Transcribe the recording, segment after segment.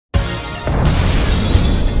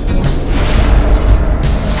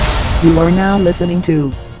You are now listening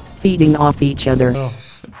to Feeding Off Each Other. Welcome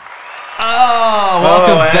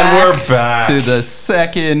back. We're back to the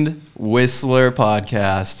second Whistler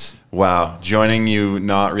podcast. Wow, joining you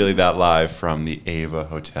not really that live from the Ava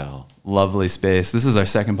Hotel. Lovely space. This is our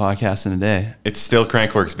second podcast in a day. It's still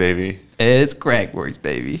Crankworks, baby. It's Crankworks,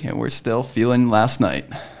 baby, and we're still feeling last night.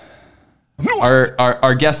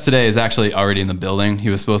 Our guest today is actually already in the building. He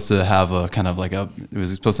was supposed to have he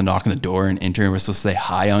was supposed to knock on the door and enter, and we're supposed to say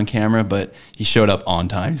hi on camera, but he showed up on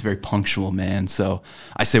time. He's a very punctual man, so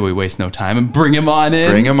I say we waste no time and bring him on in.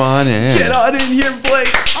 Bring him on in. Get on in here, Blake.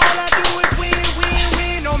 All I do is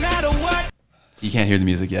win, no matter what. You can't hear the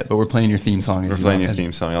music yet, but we're playing your theme song. We're playing your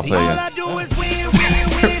theme song. I'll play All I again. do is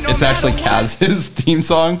win, no It's actually matter what. Kaz's theme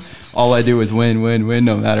song. All I do is win,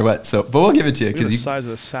 no matter what. So, but we'll give it to you Look at the because size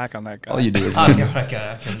of the sack on that guy. all you do is I win. can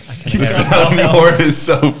The soundboard is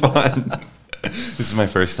so fun. This is my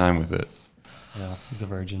first time with it. Yeah, he's a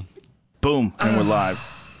virgin. Boom, and we're live.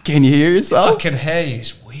 Can you hear yourself? Fucking hey,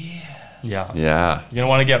 it's weird. Yeah. Yeah. You're gonna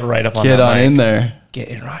want to get right up on Get that on mic. in there. Get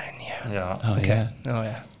in right in here. Yeah. Oh, Okay. Oh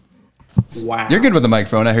yeah. You're good with the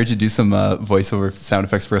microphone. I heard you do some voiceover sound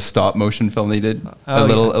effects for a stop motion film they did. Oh, a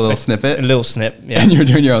little yeah. snippet. A little snip. Yeah. And you're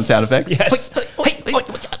doing your own sound effects. Yes.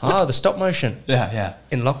 The stop motion Yeah.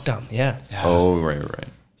 in lockdown. Yeah. Oh, right.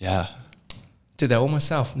 Yeah. Did that all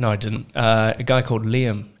myself? No, I didn't. A guy called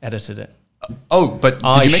Liam edited it. Oh, but did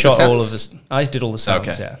I you make shot the all sounds? of this. I did all the sounds.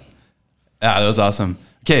 Okay. Yeah. Yeah, that was awesome.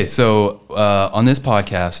 Okay, so on this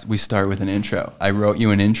podcast, we start with an intro. I wrote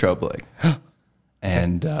you an intro, Blake.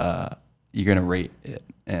 And you're going to rate it.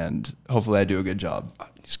 And hopefully I do a good job.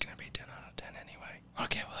 It's gonna be 10 out of 10 anyway.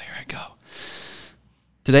 Okay, well, here I go.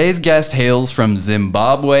 Today's guest hails from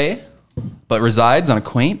Zimbabwe, but resides on a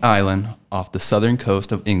quaint island off the southern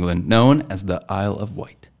coast of England known as the Isle of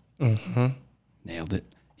Wight. Mm-hmm. Nailed it.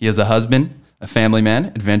 He is a husband, a family man,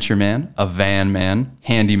 adventure man, a van man,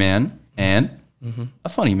 handyman, and a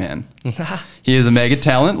funny man. He is a mega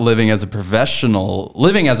talent, living as a professional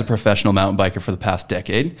mountain biker for the past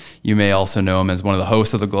decade. You may also know him as one of the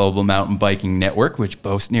hosts of the Global Mountain Biking Network, which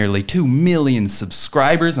boasts nearly 2 million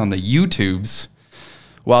subscribers on the YouTubes.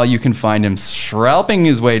 While you can find him scraping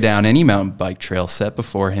his way down any mountain bike trail set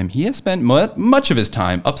before him, he has spent much of his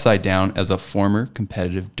time upside down as a former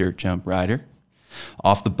competitive dirt jump rider.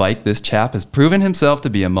 Off the bike, this chap has proven himself to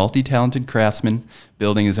be a multi-talented craftsman,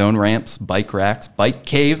 building his own ramps, bike racks, bike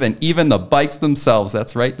cave, and even the bikes themselves.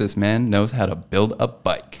 That's right, this man knows how to build a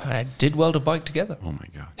bike. I did weld a bike together. Oh, my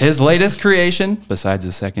God. His latest creation, besides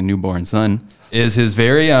his second newborn son, is his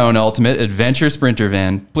very own ultimate adventure sprinter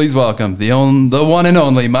van. Please welcome the one and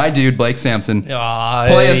only, my dude, Blake Samson.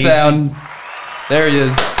 Play a sound. There he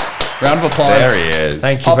is. Round of applause. There he is.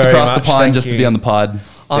 Thank you Hopped very across much. the pond Thank just to you. be on the pod.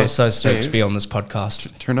 I'm so stoked to Dave? be on this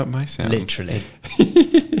podcast. Turn up my sound. Literally.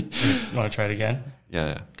 Want to try it again?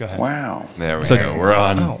 Yeah. Go ahead. Wow. There we So- go. We're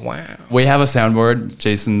on. Oh, wow. We have a soundboard.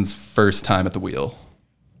 Jason's first time at the wheel.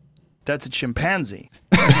 That's a chimpanzee.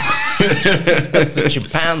 That's a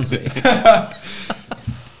chimpanzee.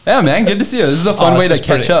 Yeah, man, good to see you. This is a fun way to It's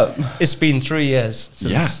catch pretty- up. It's been 3 years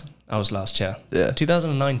since Yeah. I was last here. Yeah.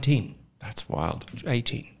 2019, That's wild.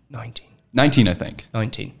 18, 19, 19, I think.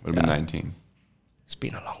 19. Would have been 19. It's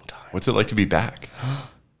been a long time. What's it like to be back?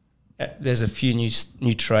 There's a few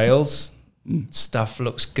new trails. Stuff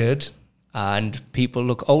looks good. And people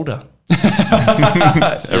look older.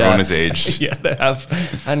 Everyone is aged. Yeah, they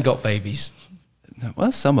have. And got babies.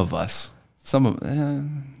 Well, some of us.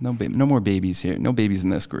 No more babies here. No babies in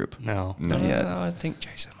this group. No. No. Yeah. No, I think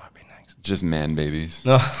Jason might be next. Just man babies.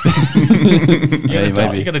 No. Yeah, you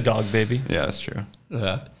might be. You got a dog, baby. Yeah, that's true.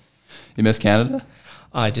 Yeah. You miss Canada?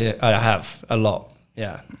 I do. I have a lot.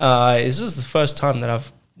 Yeah. This is the first time that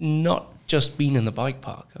I've not just been in the bike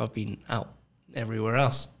park. I've been out everywhere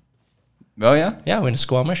else. Oh, yeah? Yeah, I went to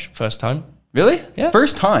Squamish first time. Really? Yeah.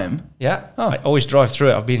 First time? Yeah. Oh. I always drive through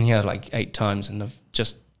it. I've been here like 8 times and I've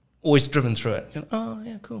just always driven through it. Going, oh,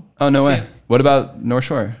 yeah, cool. Oh, no See way. it. What about North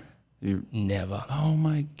Shore? Never. Oh,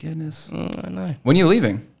 my goodness. I know. When are you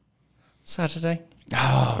leaving? Saturday.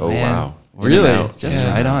 Oh, wow. In Really? and out. Just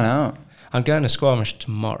Yeah. right on out. I'm going to Squamish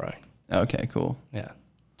tomorrow. Okay, cool. Yeah.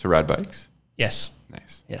 To ride bikes? Yes.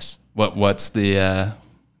 Nice. Yes. What's the mission?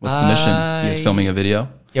 You guys filming a video?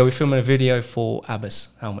 Yeah, we're filming a video for Abbas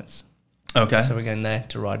helmets. Okay. So we're going there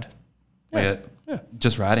to ride. Yeah.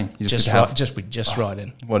 Just riding. You just, Just, get to have just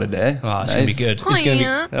riding. what a day. Oh, it's going to be good. It's going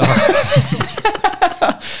to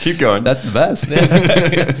be... Keep going. That's the best.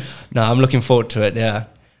 No, I'm looking forward to it, yeah.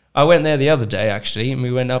 I went there the other day, actually, and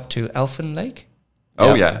we went up to Elfin Lake.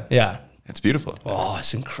 Oh, Yeah. yeah. Yeah. It's beautiful. Oh,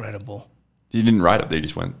 it's incredible. You didn't ride up there, you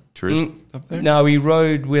just went tourist up there? No, we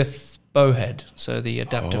rode with Bowhead, so the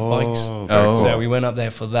adaptive bikes. very So cool. we went up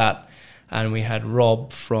there for that, and we had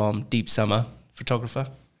Rob from Deep Summer, photographer,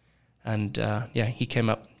 and he came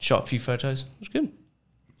up, shot a few photos. It was good.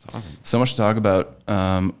 That's awesome. So much to talk about.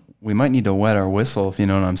 We might need to wet our whistle, if you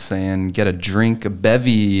know what I'm saying. Get a drink, a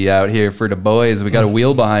bevy out here for the boys. We got a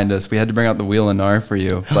wheel behind us. We had to bring out the wheel and Nar for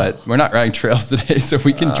you, but we're not riding trails today, so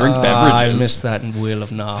we can drink beverages. I missed that Wheel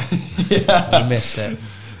of Nar. I miss it.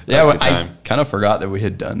 Yeah, That's a well, good I time. kind of forgot that we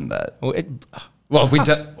had done that. Well, We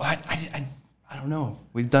done. I don't know.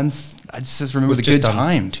 We've done. I just remember the We've just good done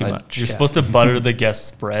times. too much. You're Yeah. supposed to butter the guest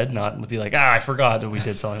spread, not be like, I forgot that we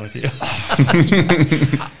did something with you.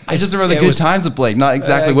 I just remember the It good was- times with Blake. Not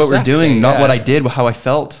exactly what we're doing, not yeah. what I did, how I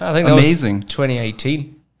felt. I think that amazing. was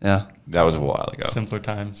 2018, Yeah. That was a while ago. Simpler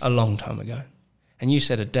times. a long time ago. And you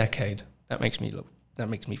said a decade. That makes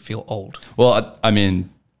me feel old. Well, I mean,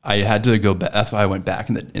 I had to go back. That's why I went back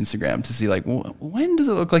in the Instagram to see like when does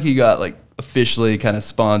it look like you got like officially kind of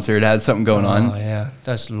sponsored, had something going Oh on. yeah,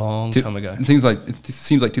 that's a long Two- time ago. It seems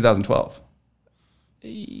like 2012.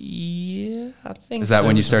 Yeah, I think. Is that there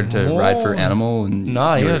when you was started to ride for more. Animal and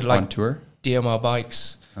No, you yeah, were like- on tour? DMR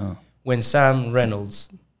bikes? Oh. When Sam Reynolds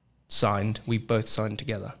signed, we both signed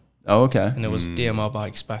together, Oh, okay. and it was DMR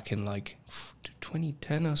bikes back in like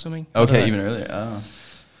 2010 or something. I don't Okay, know. even earlier. Oh.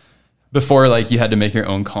 Before like you had to make your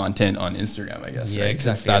own content on Instagram, I guess. Yeah, right? 'Cause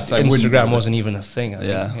exactly. That's, I wouldn't Instagram know wasn't even a thing. I think.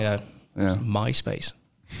 Yeah. Yeah, Yeah. It was MySpace.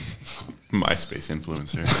 MySpace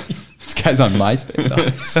influencer. This guy's on MySpace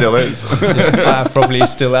though. Still is. I probably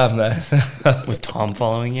still am there. Was Tom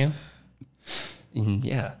following you?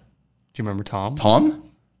 Yeah. Do you remember Tom? Tom?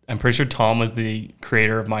 I'm pretty sure Tom was the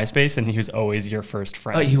creator of MySpace, and he was always your first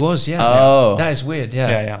friend. Oh, he was. Yeah. Oh. That is weird. Yeah.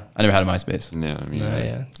 Yeah, yeah. I never had a MySpace. No, I mean,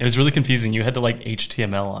 Yeah. It was really confusing. You had to like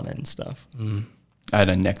HTML on it and stuff. I had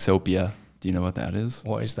a Nexopia. Do you know what that is?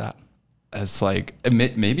 What is that? It's like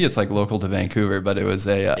maybe it's like local to Vancouver, but it was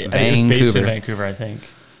a I think it was Vancouver. based in Vancouver, I think.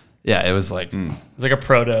 Yeah, it was like It was like a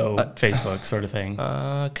proto Facebook sort of thing.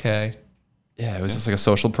 Okay. yeah, it was just like a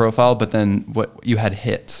social profile. But then what you had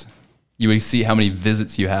hits, you would see how many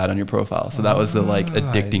visits you had on your profile. So that was the like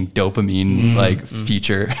addicting dopamine like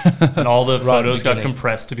feature. And all the Right at the photos got beginning.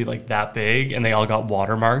 compressed to be like that big, and they all got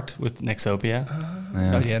watermarked with Nexopia.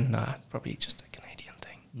 Oh yeah. Nah, probably just a Canadian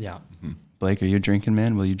thing. Yeah. Blake, are you drinking,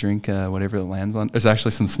 man? Will you drink whatever it lands on? There's actually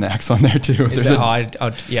some snacks on there too. Is There's that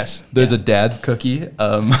a yes. there's a dad's cookie.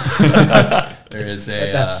 There is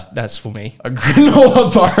a That's for me. a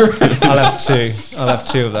granola bar. I'll have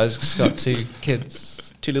two of those. It's got two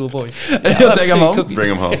kids, two little boys. He'll I'll have take 'em two home? cookies. bring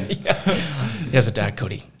them home. He has a dad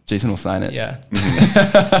cookie. Jason will sign it. Yeah.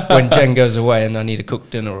 When Jen goes away and I need to cook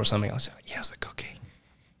dinner or something, I'll say, "Yes, the cookie."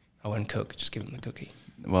 I won't cook. Just give him the cookie.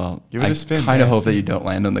 Well, Give it I a spin, kind of guys. hope that you don't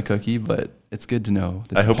land on the cookie, but it's good to know.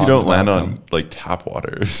 I hope you don't land on like tap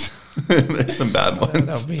waters. There's some bad ones.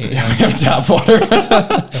 That would be. We have tap water.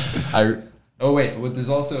 There's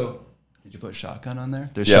also. Did you put shotgun on there?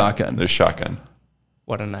 There's Yeah, shotgun. There's shotgun.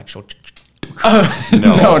 What an actual.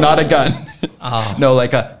 no, not a gun. Oh. No,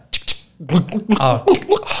 like a. Oh.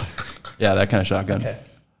 Yeah, that kind of shotgun. Okay.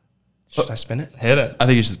 Should I spin it? Hit it. I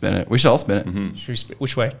think you should spin it. We should all spin it. Should we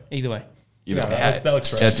which way? Either way. Either way. That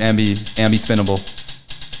looks right. Yeah, it's ambi spinnable.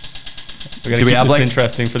 We're gonna Do we keep have, this like-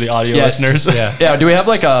 interesting for the audio Yeah. listeners. Yeah. Yeah, do we have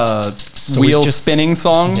like a we wheel just- spinning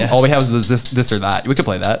song? Yeah. All we have is this or that. We could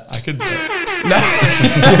play that. I could.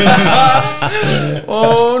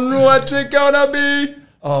 Oh, what's it gonna be?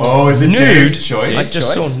 Oh, is it Dave's choice? I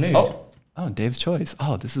just saw nude. Oh, Dave's choice.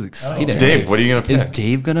 Oh, this is exciting. Dave, what are you gonna pick? Is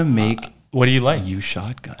Dave gonna make What do you like? you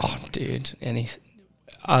shotgun? Oh, dude,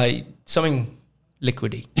 something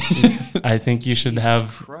liquidy. I think you should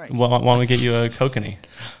have. Christ. Why don't we get you a kokanee?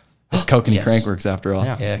 It's Kokanee Yes. Crankworks after all.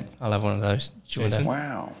 Yeah. Yeah, I'll have one of those. Do you want Jason? to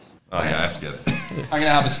Wow. Oh yeah, I have to get it. I'm gonna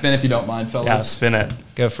have a spin if you don't mind, fellas. Yeah, spin it.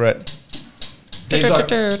 go for it?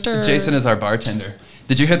 Jason is our bartender.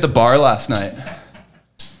 Did you hit the bar last night?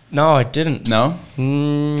 No, I didn't. No?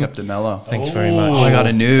 Mm, Kept it mellow. thanks very much. Oh, I got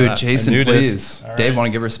a nude. A Jason, nudist. please. All Dave, right. want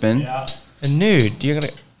to give her a spin? Yeah. A nude? You're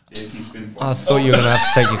gonna? Dave, can you spin for I me? thought you were gonna have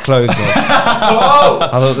to take your clothes off. I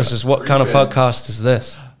thought this is what kind of podcast is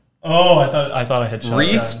this? Oh, I thought I had shotgun.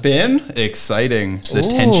 Respin? Exciting. The Ooh.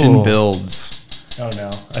 tension builds. Oh no!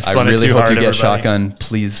 I I spun really it too hope hard. you get everybody. shotgun.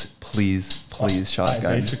 Please,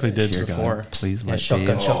 shotgun. basically did Dear before. God, please let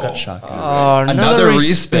shotgun, Dave shotgun. shotgun. Oh, Another another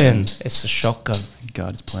respin. respin. It's a shotgun.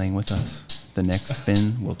 God's playing with us. The next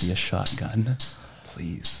spin will be a shotgun.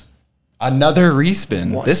 Please. Another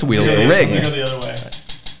respin. This wheel's Yeah, rigged. you go the other way.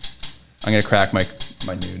 I'm gonna crack my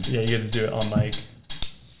nude. Yeah, you got to do it on mic.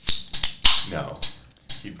 No.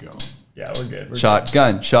 Keep going. Yeah, we're good.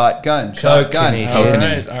 Shotgun. Shotgun. Kokanee,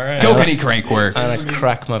 dude. All right. Kokanee crank works. I'm gonna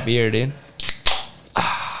crack my beer, dude.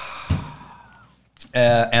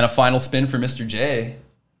 And a final spin for Mr. J.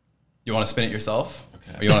 You want to spin it yourself?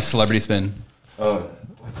 Okay. Or you want a celebrity spin? Oh,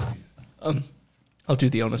 I'll do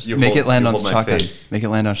the honors. You Make hold- it land you on hold my shotgun. face. Make it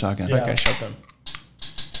land on shotgun. Yeah. Okay, shotgun.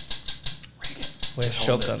 Where's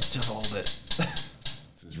shotgun? Just hold it.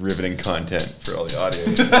 This is riveting content for all the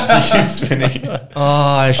audience. You keep spinning.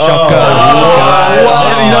 Oh, shotgun.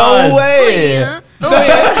 No way.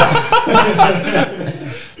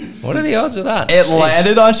 What are the odds of that? It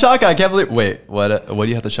landed on shotgun. I can't believe. Wait, what do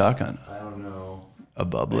you have to shotgun? I don't know. A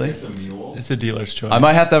bubbly? It's a mule. It's a dealer's choice. I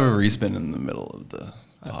might have to have a respin in the middle of the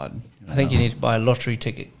pod. I think you need to buy a lottery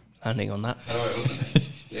ticket landing on that. How do I open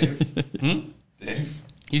it? Dave? Dave?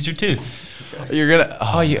 Use your tooth. You're gonna.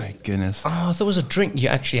 Oh, you- my goodness. Oh, there was a drink you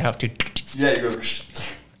actually have to. Yeah, you go.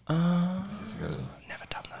 Never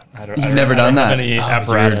done that. You've never done that. Have any Oh,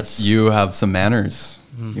 apparatus. You have some manners.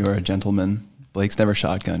 You are a gentleman. Blake's never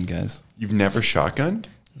shotgunned, guys. You've never shotgunned?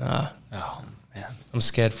 Nah, Oh man. I'm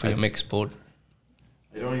scared for your mix board.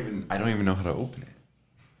 I don't even know how to open it.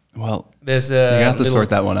 Well, There's you a have to little sort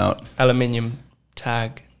that one out. aluminium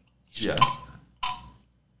tag. Yeah.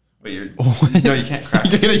 Wait, no, you can't crack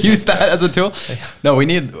You're it. gonna use that as a tool? No, we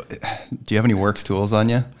need. Do you have any works tools on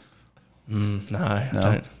you? No, I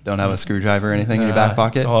No, don't. have a screwdriver or anything in your back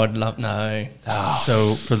pocket. Oh, I'd love no.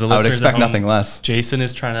 So for the I would listeners expect at home, nothing less. Jason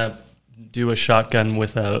is trying to do a shotgun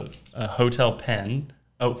with a hotel pen.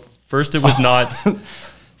 Oh, first it was not.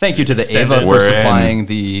 Thank you to the Extended. Ava for We're in. supplying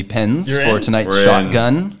the pens You're for in. tonight's We're in.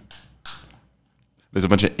 shotgun. There's a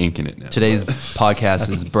bunch of ink in it now. Today's podcast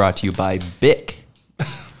is brought to you by Bic.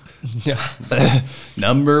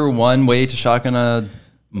 Number one way to shotgun a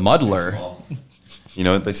muddler. You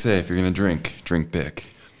know what they say? If you're gonna drink Bic.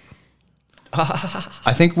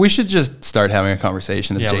 I think we should just start having a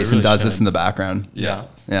conversation as Yeah, we Jason really does this should. in the background. Yeah.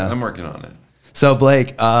 Yeah. I'm working on it. So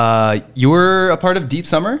Blake, you were a part of Deep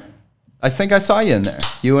Summer. I think I saw you in there.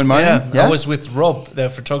 You and Martin. I was with Rob, the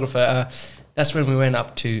photographer. That's when we went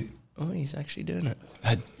up to. Oh, he's actually doing it.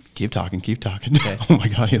 Keep talking. Oh my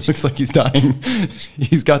God, he looks like he's dying.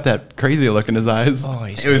 He's got that crazy look in his eyes. Oh,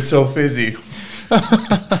 he's It was so fizzy.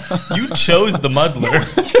 You chose the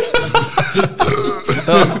muddlers.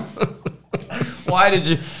 Why did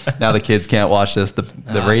you? Now the kids can't watch this.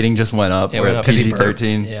 The rating just went up. Yeah, We're went at up 'cause he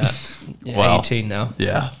PG-13. Yeah, Wow. 18 now.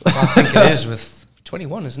 Yeah. I think it is with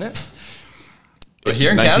 21, isn't it? But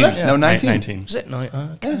here in 19. Canada, Yeah. no 19. 19. Is it 9?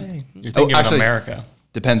 Okay. You're thinking actually- of America.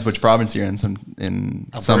 Depends which province you're in. Some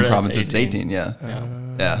Alberta, provinces it's it's 18. Yeah.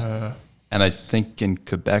 Yeah. And I think in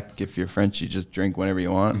Quebec, if you're French, you just drink whenever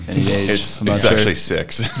you want, any age. It's I'm not actually sure.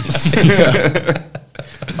 6.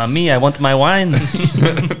 Mommy, I want my wine.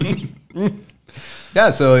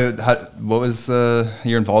 Yeah. So, what was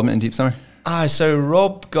your involvement in Deep Summer? So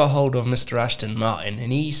Rob got hold of Mr. Ashton Martin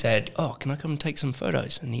and he said, "Oh, can I come and take some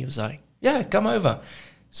photos?" And he was like, "Yeah, come over."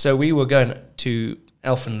 So we were going to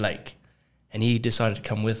Elfin Lake and he decided to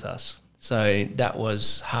come with us. So that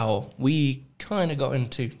was how we kind of got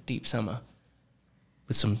into Deep Summer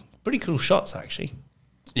with some pretty cool shots, actually.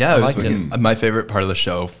 Yeah, I it was liked it. wicked. My favorite part of the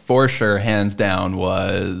show, for sure, hands down,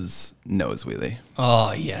 was nose wheelie.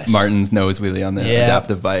 Oh, yes. Martin's nose wheelie on the Yeah.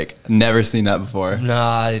 adaptive bike. Never seen that before.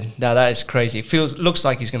 Nah, that is crazy. It looks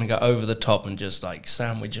like he's going to go over the top and just like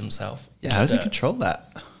sandwich himself. Yeah, how does he control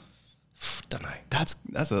that? Don't know. That's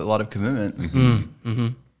a lot of commitment.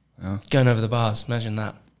 Going over the bars, imagine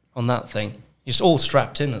that. On that thing. You're all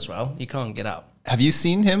strapped in as well. You can't get out. Have you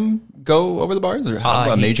seen him go over the bars or have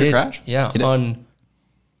a He major did. crash? Yeah, He did? on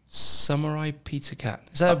Samurai Pizza Cat.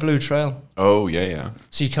 Is that a blue trail? Oh, yeah.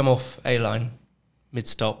 So you come off A-line,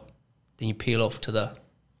 mid-stop, then you peel off to the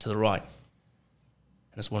right.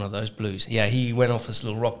 And it's one of those blues. Yeah, he went off this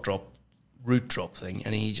little root drop thing,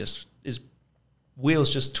 and his wheels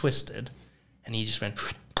just twisted, and he just went,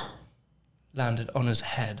 landed on his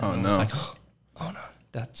head. And Oh, I was no. like, oh no,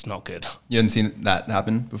 that's not good. You hadn't seen that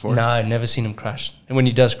happen before? No, I've never seen him crash. And when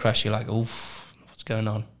he does crash, you're like, oof, what's going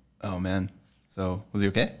on? Oh, man. So, was he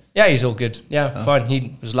okay? Yeah, he's all good. Yeah, fine.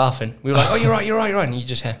 He was laughing. We were like, oh, you're right. And you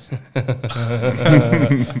just hear,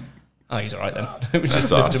 oh, he's all right then. We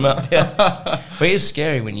just lift him up. Yeah. But it's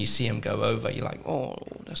scary when you see him go over. You're like, oh,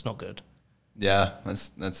 that's not good. Yeah,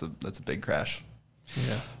 that's a big crash.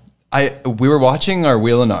 Yeah. We were watching our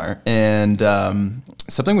Wheel and R, and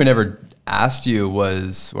something we never asked you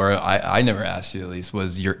was, or I never asked you at least,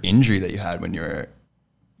 was your injury that you had when you were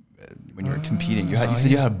competing. You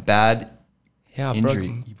said you had a bad Yeah, I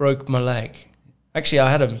injury. broke my leg. Actually, I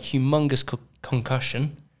had a humongous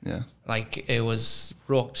concussion. Yeah. Like it was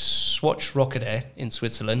Swatch Rocket Air in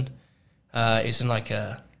Switzerland. It's in like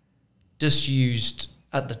a disused,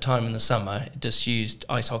 at the time in the summer, disused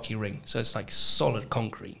ice hockey ring. So it's like solid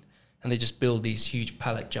concrete. And they just build these huge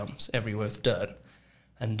pallet jumps everywhere with dirt.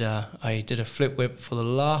 And I did a flip whip for the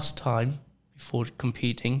last time before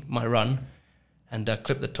competing my run, and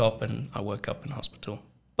clipped the top, and I woke up in hospital.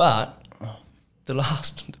 But the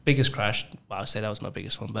biggest crash, well, I'll say that was my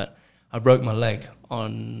biggest one, but I broke my leg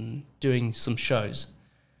on doing some shows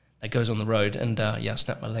that goes on the road, and I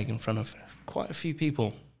snapped my leg in front of quite a few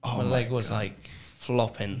people. My leg was like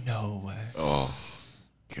flopping. No way. Oh,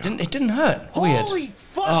 It didn't hurt. Weird. Holy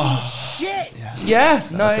fucking shit! Yeah,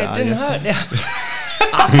 no, it didn't hurt. Yeah.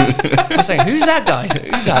 I was saying, who's that guy?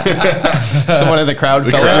 Who's that? Someone in the crowd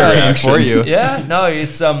felt crowd your pain reaction. for you. Yeah, no,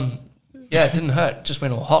 it's it didn't hurt. It just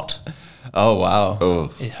went all hot. Oh, wow.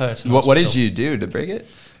 Oh, It hurt. in What did hospital. you do to break it?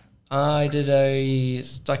 I did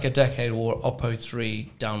it's like a decade war Oppo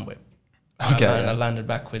 3 down whip. Okay. And I landed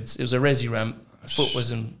backwards. It was a resi ramp. My foot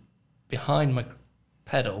was behind my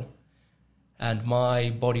pedal, and my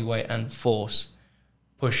body weight and force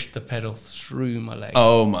pushed the pedal through my leg,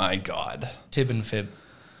 Oh, my God. tib and fib.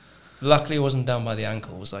 Luckily, it wasn't down by the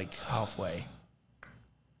ankle. It was like halfway.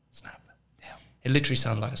 Snap. Yeah. It literally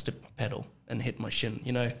sounded like I slipped my pedal and hit my shin.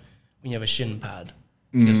 You know, when you have a shin pad,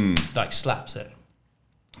 it just like slaps it.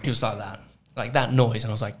 It was like that noise,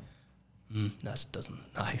 and I was like, that doesn't.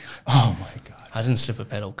 No, Oh, my God. I didn't slip a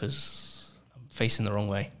pedal because I'm facing the wrong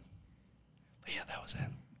way. But yeah, that was it.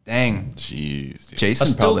 Dang. jeez. dude. I Jason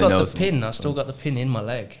still probably got knows. the pin. I still got the pin in my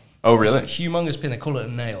leg. Oh, really? It's a humongous pin. They call it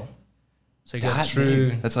a nail. So it That goes through.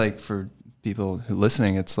 big? That's like, for people who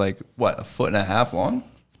listening, it's like, what, a foot and a half long?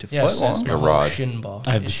 To Yeah, foot so it's long? my A whole rod. shin bar.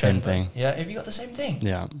 I have the is same bent. thing. Yeah, have you got the same thing?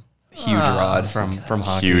 Yeah, Huge rod. from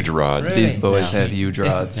hockey. Huge rod. Really? These boys Yeah. have huge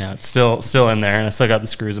rods. Yeah, it's still in there, and I still got the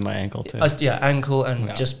screws in my ankle too. Ankle and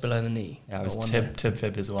Yeah. just below the knee. Yeah, it was Got one tib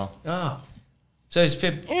fib as well. there. Ah. So his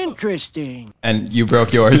fib. Interesting. And you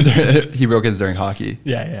broke yours. He broke his during hockey.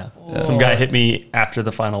 Yeah. Some guy hit me after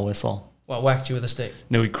the final whistle. Well, whacked you with a stick.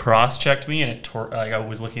 No, he cross-checked me, and it torqued. Like I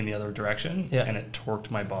was looking the other direction, Yeah. and it torqued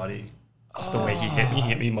my body. Just the way he hit me. He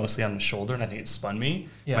hit me mostly on the shoulder, and I think it spun me.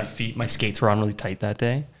 Yeah. My skates were on really tight that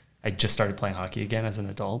day. I just started playing hockey again as an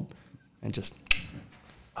adult, and just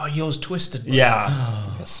Oh, yours twisted. bro.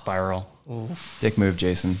 like a spiral. Dick move,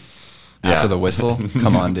 Jason. Yeah. After the whistle.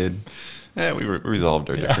 Come on, dude. Yeah, we resolved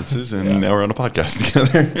our differences, and now we're on a podcast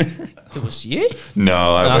together. It was you? No,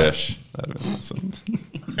 I Ah. wish. That'd been awesome.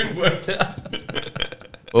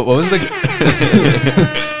 What was the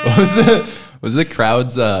what was the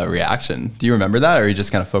crowd's reaction? Do you remember that, or you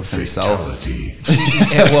just kind of focused on yourself?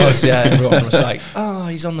 It was, yeah. Everyone was like, oh,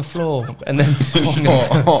 he's on the floor. And then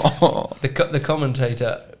the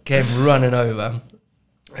commentator came running over,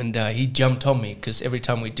 and he jumped on me, because every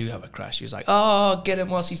time we do have a crash, he was like, oh, get him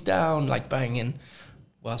whilst he's down, like banging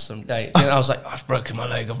whilst I'm down. And I was like, I've broken my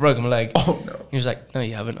leg. Oh, no. He was like, no,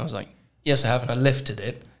 you haven't. I was like, yes, I have. And I lifted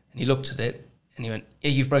it, and he looked at it, and he went,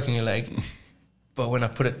 yeah, you've broken your leg. But when I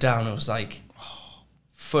put it down, it was like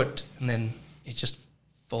foot, and then it just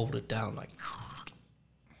folded down like...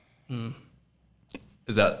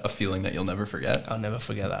 Is that a feeling that you'll never forget? I'll never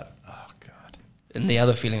forget that. Oh God. And the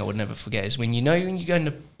other feeling I would never forget is when you go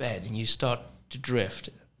into bed and you start to drift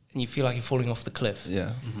and you feel like you're falling off the cliff.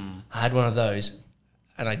 Yeah. I had one of those,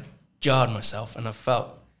 and I jarred myself, and I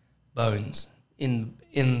felt bones in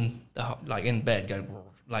bed going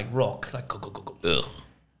like rock, like go, go, go, go. Ugh.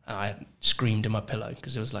 And I screamed in my pillow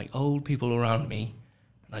because there was like old people around me,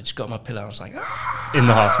 and I just got my pillow and I was like, ah, In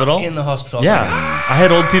the hospital? in the hospital. I was Yeah. like, I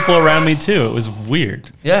had old people around me too. It was weird.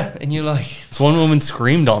 yeah, and you're like, This one woman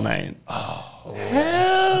screamed all night.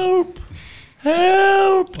 Help!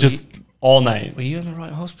 Help! Just all night. were you in the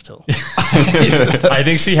right hospital? I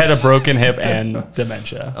think she had a broken hip and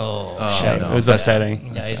dementia. Oh, shame. It was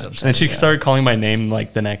upsetting. Yeah, it's upsetting. And she yeah. started calling my name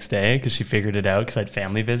like the next day because she figured it out because I had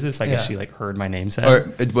family visits. So I guess Yeah. she like heard my name said.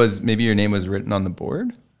 Or it was maybe your name was written on the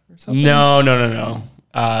board or something. No.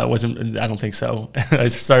 It wasn't. I don't think so. I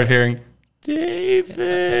started hearing,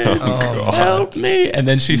 David, help me. And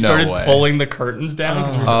then she started way. pulling the curtains down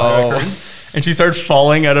because we were talking about curtains. And she started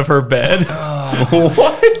falling out of her bed.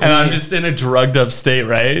 What? And I'm just in a drugged up state,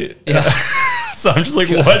 right? Yeah. So I'm just like,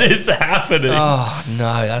 what is happening? Oh no,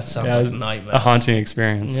 that sounds Yeah, it like was a nightmare. a haunting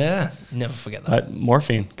experience. Yeah, never forget that. But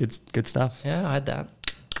morphine, good stuff. Yeah, I had that.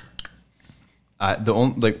 The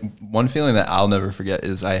only one feeling that I'll never forget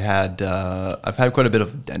is I've had quite a bit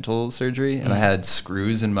of dental surgery, and I had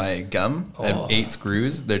screws in my gum. I have 8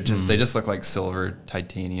 screws. They just look like silver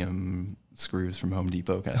titanium screws from Home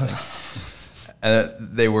Depot kind of thing. And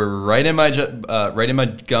they were right in my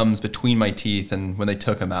gums between my teeth, and when they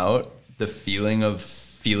took them out, the feeling of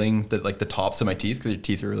feeling that like the tops of my teeth, because your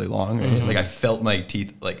teeth are really long. Right? Like I felt my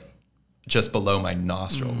teeth like just below my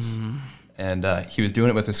nostrils, and he was doing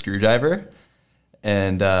it with a screwdriver.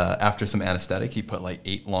 And after some anesthetic, he put like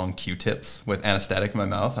 8 long Q-tips with anesthetic in my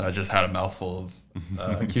mouth, and I just had a mouthful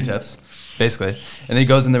of Q-tips, basically. And then he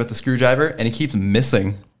goes in there with the screwdriver, and he keeps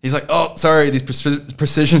missing. He's like, "Oh, sorry, these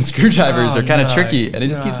precision screwdrivers are kind of tricky," and he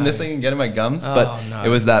just keeps missing and getting my gums. But it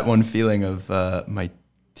was that one feeling of my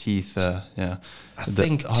teeth. Yeah, I the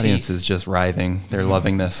think audience teeth- is just writhing. They're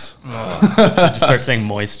loving this. Just start saying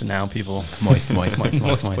moist now, people. Moist.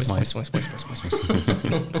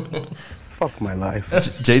 Fuck my life.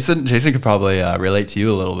 Jason could probably relate to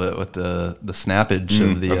you a little bit with the snappage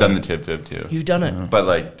of the. I've done the tip fib too. You've done it. But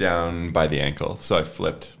like down by the ankle, so I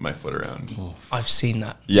flipped my foot around. I've seen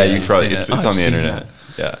that. Yeah, Yeah, you you've probably seen it's it. on I've the seen internet.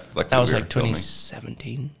 Yeah, luckily That was we were like filming.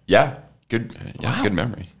 2017. Yeah, good. Yeah, good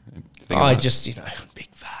memory. I think it I was. just, big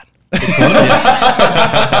fan. It's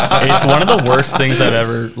one of the worst things I've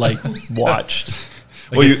ever like watched.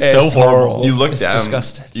 Like, Well, it's so it's horrible. You look It's down.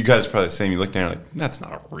 disgusting. You guys are probably the same. You look down, like that's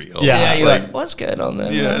not real. Yeah. Yeah, you're like- like, what's going on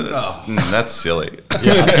there? Yeah, man?" that's silly.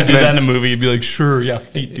 Yeah, if you do that in a movie, you'd be like, sure, yeah,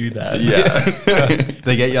 feet do that. Yeah.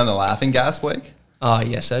 They get you on the laughing gas, Blake? Ah,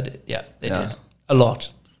 yes, I did. Yeah, they Yeah. did. A lot.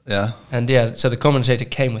 Yeah. And so the commentator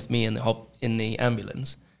came with me in the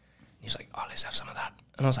ambulance. He was like, "Oh, let's have some of that."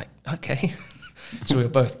 And I was like, "Okay." So we were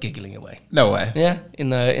both giggling away. No way. Yeah, in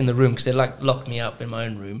the room, because they like locked me up in my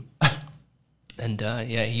own room. And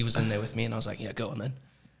he was in there with me, and I was like, "Yeah, go on then."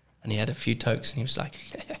 And he had a few tokes, and he was like,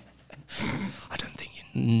 "I don't think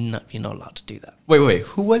you're not allowed to do that." Wait.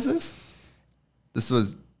 Who was this? This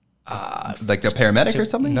was like a paramedic or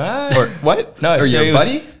something? No. Or what? No, Or so your it was-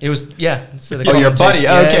 buddy? It was So the Oh, your buddy.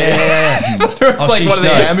 commentator- Okay. Yeah. It was like sheesh, one of the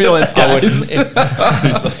no. ambulance I wouldn't-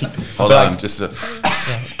 guys. if- Hold on, just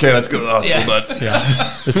okay. Let's go to the hospital, Yeah. bud.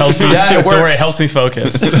 This helps me. Yeah, it Don't worry, works. it helps me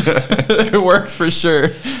focus. It works for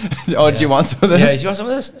sure. Oh, do you want some of this? Yeah, do you want some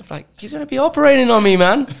of this? I'm like, "You're going to be operating on me,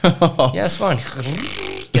 man." Yeah, it's fine.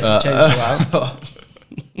 Get the chainsaw out.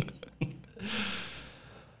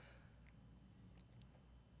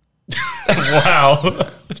 Wow.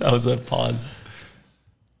 That was a pause.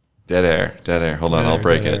 Dead air. Hold on, I'll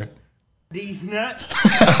break Dead it. air.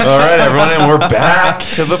 All right, everyone, and we're back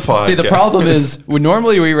to the podcast. See, the problem is,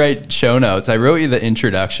 normally we write show notes. I wrote you the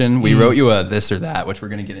introduction. We wrote you a this or that, which we're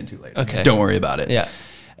going to get into later. Okay. Don't worry about it. Yeah.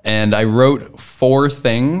 And I wrote 4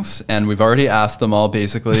 things, and we've already asked them all,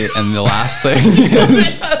 basically. And the last thing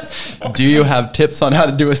is, do you have tips on how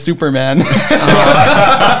to do a Superman?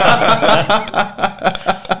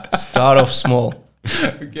 Start off small.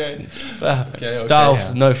 Okay. Start off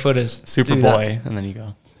with no footers. Do that. Superboy, and then you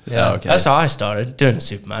go. Yeah, okay. That's how I started doing a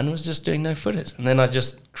Superman. Was just doing no footers, and then I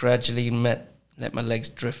just gradually let my legs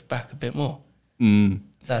drift back a bit more.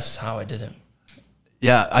 That's how I did it.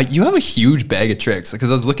 Yeah, you have a huge bag of tricks, because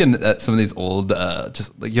I was looking at some of these old,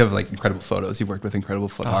 just like you have like incredible photos. You've worked with incredible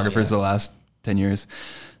photographers the last 10 years.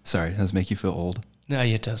 Sorry, does make you feel old. No,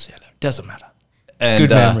 it does. Yeah, it doesn't matter. And,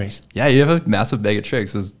 Good memories. Yeah, you have a massive bag of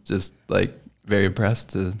tricks. I was just like very impressed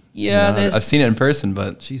to. Yeah, there's- I've seen it in person,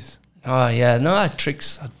 but jeez. Oh yeah, no, I had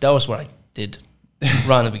tricks. That was what I did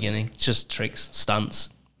right in the beginning. Just tricks, stunts,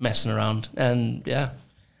 messing around, and yeah, it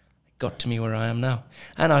got to me where I am now.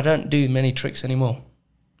 And I don't do many tricks anymore,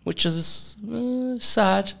 which is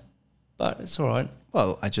sad, but it's all right.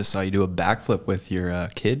 Well, I just saw you do a backflip with your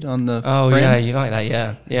kid on the. Oh frame. yeah, you like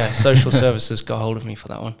that? Yeah. Social services got hold of me for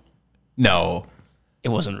that one. No. It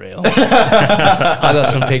wasn't real. I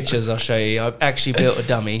got some pictures I'll show you. I actually built a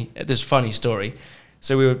dummy. This funny story.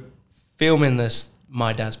 So we were filming this,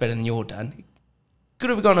 My Dad's Better Than Your Dad. Could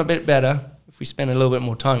have gone a bit better if we spent a little bit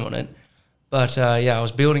more time on it. But I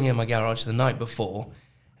was building in my garage the night before,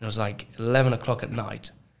 and it was like 11 o'clock at night.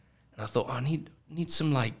 And I thought, I need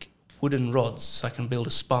some like wooden rods so I can build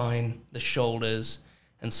a spine, the shoulders,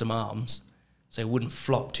 and some arms, so it wouldn't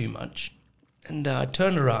flop too much. And I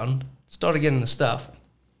turned around, started getting the stuff,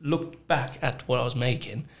 looked back at what I was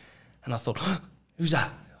making, and I thought, who's that?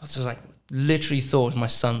 I was just like, literally thought it was my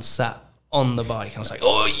son sat on the bike. I was like,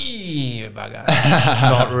 oh, yeah, bugger.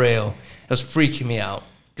 Not real. It was freaking me out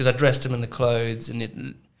because I dressed him in the clothes, and it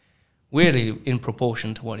weirdly in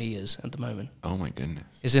proportion to what he is at the moment. Oh my goodness.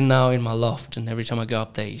 He's now in my loft, and every time I go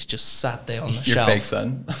up there, he's just sat there on the Your shelf. fake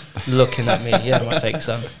son. Looking at me. Yeah, my fake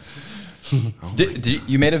son. Did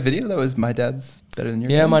you made a video that was My Dad's Better Than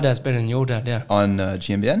Your Yeah, Dad? my dad's better than your dad, yeah. On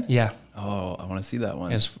GMBN? Yeah. Oh, I want to see that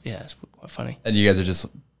one. It's quite funny. And you guys are just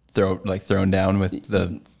thrown down with the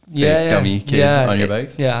fake Yeah, dummy kid on your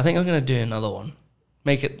bikes? Yeah, I think I'm going to do another one.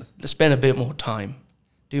 Spend a bit more time.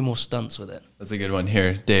 Do more stunts with it. That's a good one.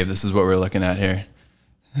 Here, Dave, this is what we're looking at here.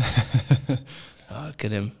 Oh, look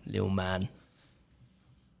at him, little man.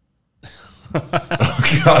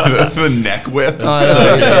 God, the neck whip. I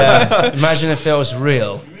know, yeah. Imagine if it was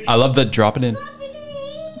real. I love the drop it in.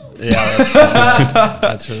 Yeah, that's funny.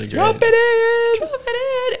 That's really great. Drop it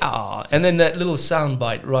in. Oh, and then that little sound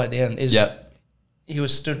bite right at the end is. Yeah. He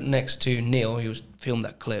was stood next to Neil. He was filmed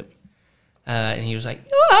that clip, and he was like,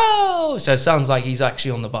 "Oh!" So it sounds like he's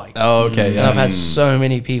actually on the bike. Oh, okay. And Yeah. I've had so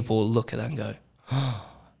many people look at that and go, "Oh,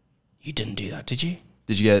 you didn't do that, did you?"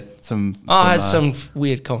 Did you get some? I had some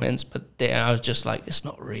weird comments, but I was just like, "It's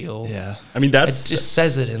not real." Yeah. I mean, It just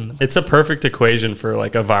says it in. It's a perfect equation for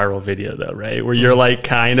like a viral video, though, right? Where you're like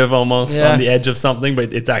kind of almost Yeah. on the edge of something,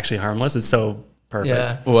 but it's actually harmless. It's so perfect.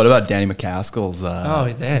 Yeah. Well, what about Danny McCaskill's?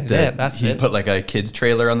 That's he it. put like a kid's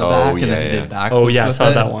trailer on the Oh, back, yeah, and then he yeah. did backflips. Oh, yeah, I with saw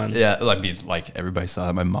it. that one. Yeah, I mean, like everybody saw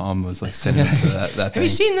that. My mom was like sending him to that Have thing. you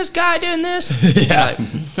seen this guy doing this? Yeah.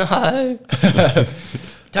 Like, no.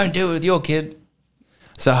 Don't do it with your kid.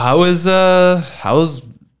 So how was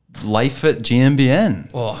life at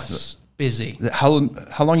GMBN? Oh, it's busy. How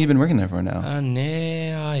long you been working there for now?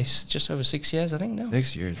 It's just over 6 years, I think now.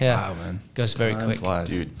 6 years. Yeah. Wow, man. Goes very Time quick. flies.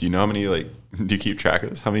 Dude, do you know how many, like, do you keep track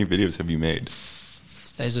of this? How many videos have you made?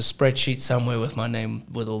 There's a spreadsheet somewhere with my name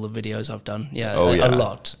with all the videos I've done. Yeah, Oh, yeah. a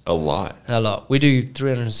lot. A lot. A lot. We do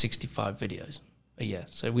 365 videos a year.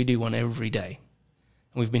 So we do one every day.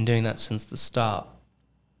 And we've been doing that since the start,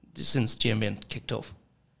 since GMBN kicked off.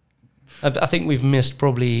 I think we've missed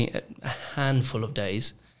probably a handful of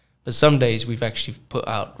days, but some days we've actually put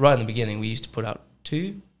out, right in the beginning, we used to put out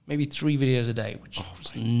 2, maybe 3 videos a day, which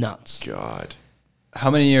was nuts. God.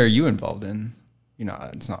 How many are you involved in? You know,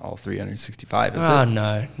 it's not all 365, is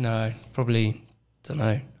it? No. Probably, don't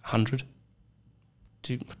know, 100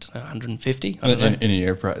 to, 150? I don't know. In a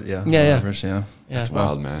year, yeah. Yeah. Average, yeah. Yeah. That's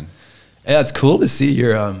wild, man. Yeah, it's cool to see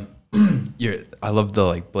your I love the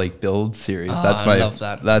like Blake build series. Oh, That's I my love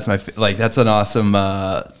that. That's my like that's an awesome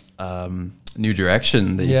new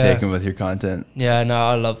direction that you've Yeah. taken with your content. Yeah, no,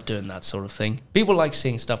 I love doing that sort of thing. People like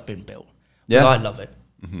seeing stuff being built. Yeah. Yeah. I love it.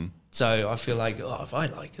 So I feel like, if I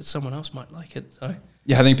like it, someone else might like it. So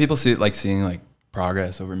Yeah, I think people see it like seeing like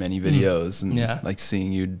progress over many videos and Yeah. like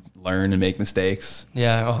seeing you learn and make mistakes.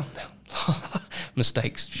 yeah,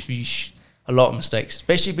 mistakes. Sheesh. A lot of mistakes,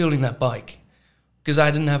 especially building that bike. Because I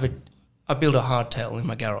built a hardtail in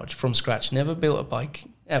my garage from scratch. Never built a bike,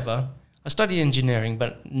 ever. I studied engineering,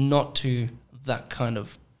 but not to that kind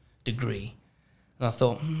of degree. And I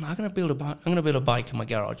thought, I'm gonna build a bike in my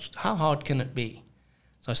garage. How hard can it be?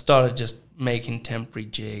 So I started just making temporary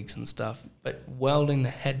jigs and stuff, but welding the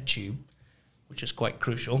head tube, which is quite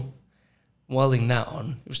crucial, welding that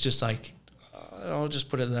on, it was just like, I'll just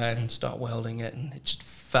put it there and start welding it, and it just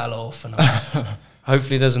fell off, and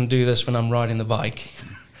hopefully it doesn't do this when I'm riding the bike.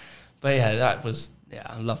 But yeah,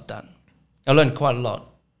 I loved that. I learned quite a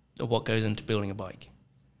lot of what goes into building a bike.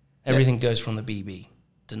 Everything goes from the BB.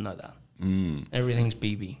 Didn't know that. Everything's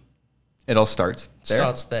BB. It all starts there.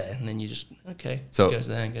 Starts there, and then you just, So- goes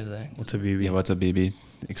there and goes there. What's a BB? Yeah, what's a BB?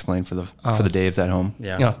 Explain for the Daves at home.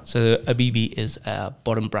 Yeah. Yeah, so a BB is a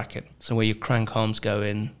bottom bracket. So where your crank arms go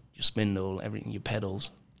in, your spindle, everything, your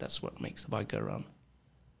pedals, that's what makes the bike go around.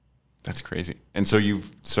 That's crazy. And so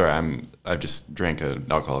I've just drank an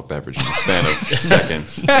alcoholic beverage in the span of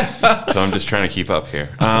seconds. So I'm just trying to keep up here.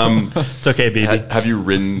 It's okay, BB. Have you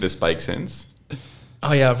ridden this bike since?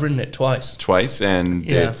 Oh yeah, I've ridden it twice. Twice, and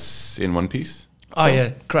Yeah. it's in one piece? Oh yeah,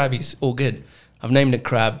 Crabby's all good. I've named it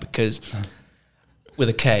Crab because with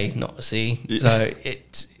a K, not a C. So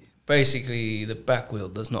it's basically the back wheel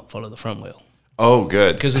does not follow the front wheel Oh,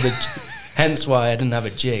 good. because of hence why I didn't have a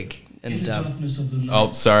jig. And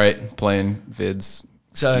Oh, sorry, playing vids.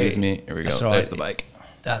 So- Excuse me. Here we go. that's all right. There's the bike.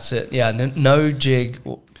 that's it. Yeah, no jig.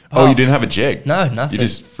 Oh, you didn't have a jig? No, nothing. You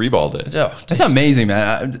just freeballed it. Oh, That's amazing,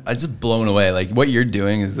 man. I'm just blown away. Like what you're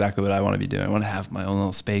doing is exactly what I want to be doing. I want to have my own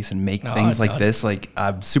little space and make things like this. Like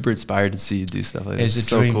I'm super inspired to see you do stuff like this. it's a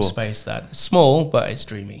so dream cool. space that it's small, but it's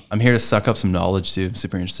dreamy. I'm here to suck up some knowledge too. I'm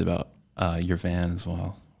super interested about your van as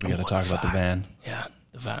well. We got to Oh, talk about the van. Yeah,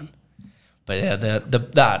 the van. But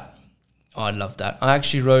yeah, I love that. I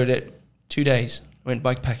actually rode it 2 days. Went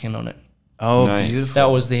bikepacking on it. Oh, Nice. beautiful. That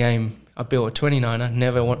was the aim. I built a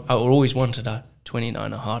 29er. I always wanted a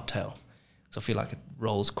 29er hardtail because I feel like it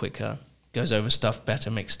rolls quicker, goes over stuff better,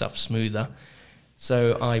 makes stuff smoother.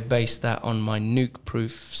 So I based that on my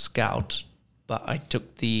nuke-proof Scout, but I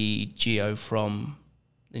took the Geo from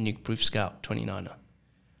the nuke-proof Scout 29er.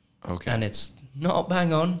 Okay. And it's not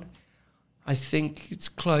bang on. I think it's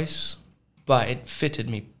close, but it fitted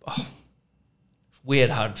me. Oh, weird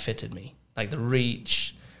how it fitted me. Like the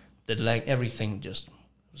reach, the leg, everything just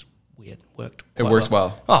was weird. Worked. It quite works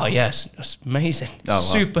well. Oh yes, it's amazing. Oh, wow.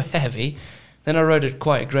 Super heavy. Then I rode it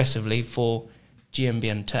quite aggressively for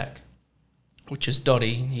GMBN Tech, which is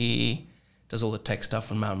Dottie. He does all the tech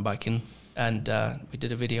stuff on mountain biking, and we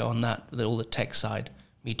did a video on that with all the tech side.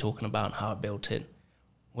 Me talking about how I built it,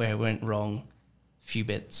 where it went wrong, few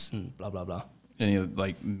bits, and blah blah blah. Any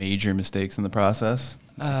like major mistakes in the process?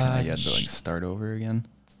 You had to like start over again.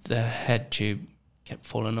 The head tube kept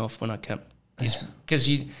falling off when I kept, because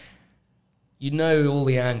you know all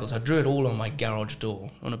the angles. I drew it all on my garage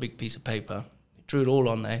door on a big piece of paper. Drew it all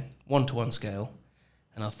on there, 1-to-1 scale,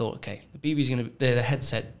 and I thought, okay, the BB's gonna be there. The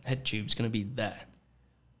head tube's gonna be there,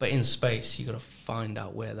 but in space you got to find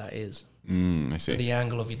out where that is. I see. The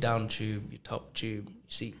angle of your down tube, your top tube, your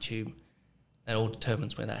seat tube, that all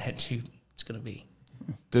determines where that head tube is gonna be.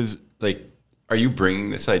 Are you bringing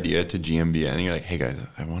this idea to GMBN and you're like, hey guys,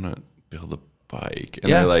 I want to build a bike? And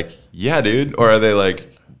Yeah. they're like, yeah, dude. Or are they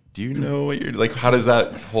like, do you know what you're like? How does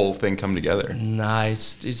that whole thing come together? Nah,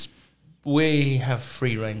 it's we have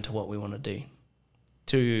free reign to what we want to do,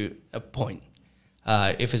 to a point.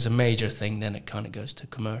 If it's a major thing, then it kind of goes to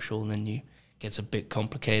commercial, and then you gets a bit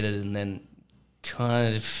complicated, and then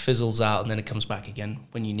kind of fizzles out, and then it comes back again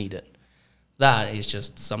when you need it. That is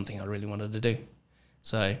just something I really wanted to do.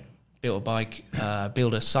 So built a bike,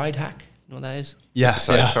 build a side hack. You know what that is? Yeah,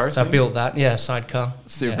 Sidecar So I thing? built that. Yeah, sidecar.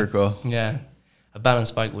 super Yeah. cool. Yeah, a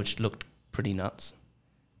balance bike which looked pretty nuts.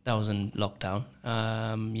 That was in lockdown.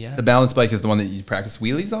 Yeah. The balance bike is the one that you practice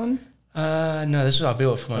wheelies on. No, this is I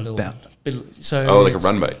built it for my little. So Oh, like a it's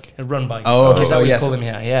run bike. A run bike. Oh, okay. Is that Oh, what you yes. call them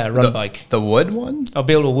here? Yeah, a run bike. The wood one. I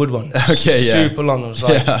built a wood one. Okay, yeah. Super long. It was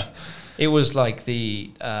like, Yeah. it was like the,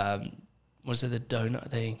 was it the donut,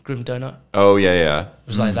 the grim donut? It Oh, yeah.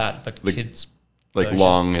 was like that, but Like- kids. Like version.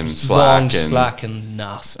 long and slack. Slack and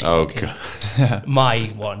nasty. Oh, looking. God. My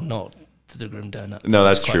one, not the grim donut. No,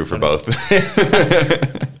 that's It's quite true for funny. both.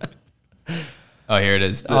 Oh, here it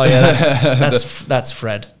is. Oh yeah, that's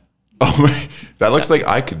Fred. Oh, my, that looks like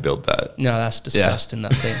I could build that. No, that's disgusting.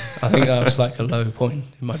 That thing. I think that was like a low point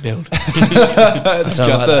in my build. It's don't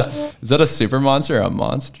got like the. Is that a super monster or a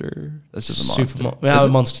monster? That's just a monster. Yeah, Is it?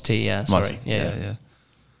 Monster T. Yeah, sorry. Monster. Yeah.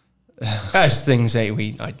 That's things that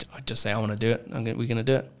I just say I want to do it. We're gonna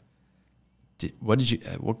do it. What did you?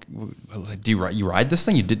 Do you ride this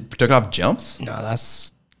thing? You took it off jumps? No,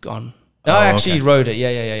 that's gone. Oh, No, I actually okay. rode it.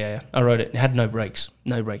 Yeah. I rode it. It had no brakes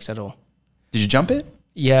at all. Did you jump it?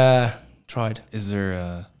 Yeah, tried. Is there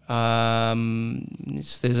a?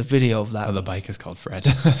 There's a video of that. Oh, the bike is called Fred.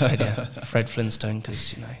 Fred, yeah. Fred Flintstone,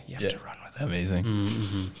 because you have Yeah. to run with it.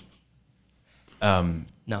 Amazing.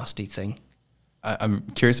 Nasty thing. I'm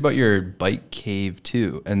curious about your bike cave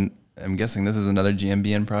too, and I'm guessing this is another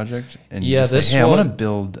GMBN project. And you Yeah, just say, this hey, I want to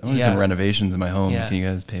one- do some yeah. renovations in my home. Yeah. Can you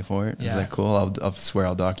guys pay for it? Is Yeah. that cool? I'll swear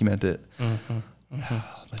I'll document it.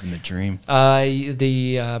 Living the dream.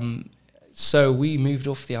 So we moved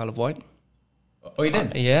off the Isle of Wight. Oh, you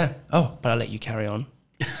did? Yeah, Oh, but I'll let you carry on.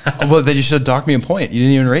 well, then you should have docked me a point. You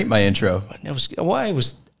didn't even rate my intro. It was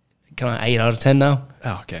kind of 8 out of 10 now.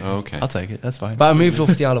 Oh, okay. Okay. I'll take it. That's fine. But I moved off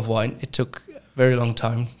the Isle of Wight. It took a very long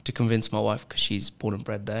time to convince my wife, because she's born and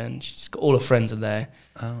bred there, and she's got all her friends are there.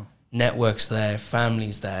 Oh. Networks there,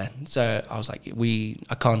 families there. So I was like,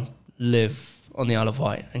 I can't live on the Isle of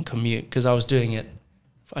Wight and commute, because I was doing it.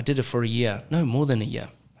 I did it for a year, no, more than a year,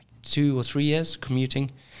 like 2 or 3 years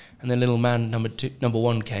commuting, and then little man number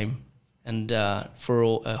one came, and for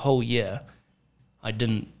a whole year, I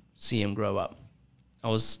didn't see him grow up. I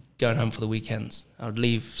was going home for the weekends. I would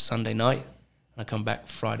leave Sunday night, and I'd come back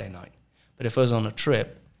Friday night. But if I was on a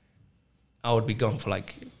trip, I would be gone for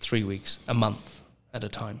like 3 weeks, a month at a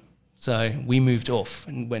time. So we moved off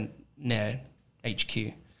and went near HQ,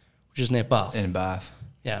 which is near Bath. In Bath.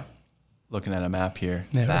 Yeah. Looking at a map here.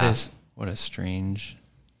 There it Bath. is. What a strange.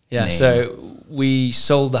 Yeah, name. so we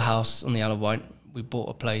sold the house on the Isle of Wight. We bought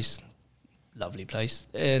a place, lovely place,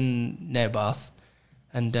 near Bath,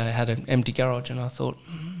 and had an empty garage, and I thought,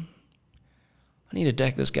 I need to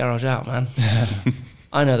deck this garage out, man.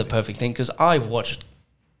 I know the perfect thing, because I've watched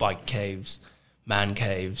bike caves, man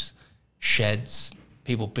caves, sheds,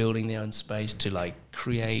 people building their own space to like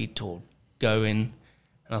create or go in,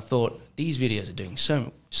 and I thought, these videos are doing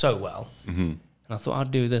so well, and I thought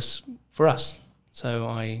I'd do this for us. So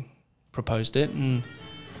I proposed it, and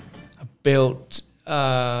I built,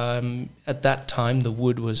 at that time, the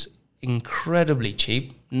wood was incredibly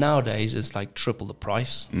cheap. Nowadays, it's like triple the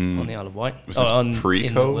price on the Isle of Wight. Was this in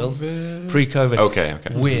the world. pre-COVID? Pre-COVID. Okay.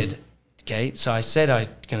 Weird. Okay, so I said I'm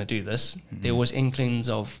going to do this. There was inklings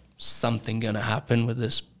of something going to happen with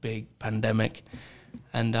this big pandemic.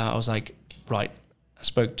 And I was like, right. I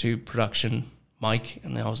spoke to production, Mike,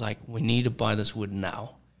 and I was like, we need to buy this wood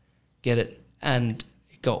now. Get it. And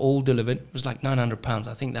it got all delivered. It was like £900.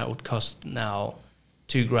 I think that would cost now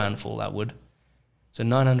 $2,000 for all that wood. So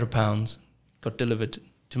 £900 got delivered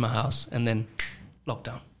to my house, and then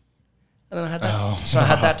lockdown. And then I had that. So I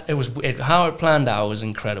had that. How it planned out was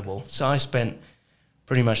incredible. So I spent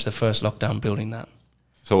pretty much the first lockdown building that.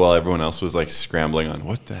 So while everyone else was like scrambling on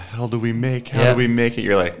what the hell do we make? How do we make it?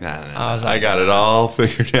 You're like, nah, I got it all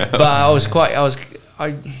figured out. But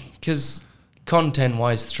because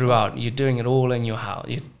content-wise throughout, you're doing it all in your house.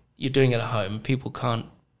 You're doing it at home. People can't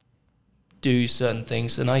do certain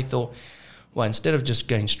things. And I thought, well, instead of just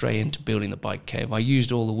going straight into building the bike cave, I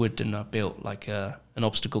used all the wood and I built like an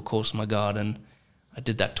obstacle course in my garden. I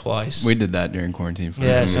did that twice. We did that during quarantine. So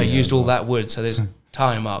I used all that wood. So there's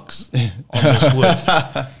tire marks on this wood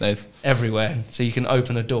Nice. everywhere. So you can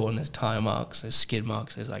open a door and there's tire marks, there's skid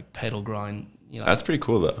marks, there's like pedal grind. That's pretty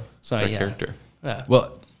cool though. So that yeah. character. Yeah.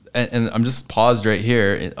 Well, and I'm just paused right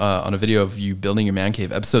here on a video of you building your man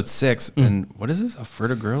cave, episode 6. And what is this? A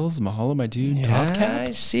Ferta Girls, Mahalo My Dude, top cap?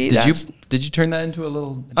 I see. Did you turn that into a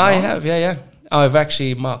little? I dog? have, yeah. I've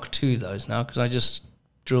actually marked 2 of those now because I just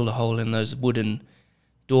drilled a hole in those wooden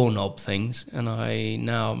doorknob things, and I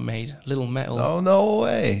now made a little metal Oh no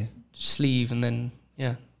way! sleeve, and then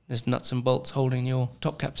there's nuts and bolts holding your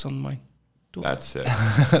top caps on my door. That's sick.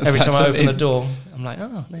 Every time I open the amazing. door, I'm like,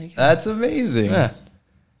 oh, there you go. That's amazing. Yeah.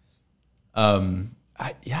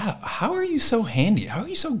 How are you so handy? How are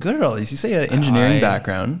you so good at all these? You say an engineering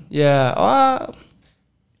background. Yeah.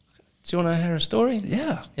 Do you want to hear a story?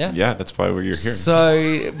 Yeah. Yeah, that's why you're here.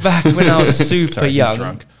 So back when I was super Sorry, he's young,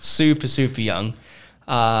 drunk. super young,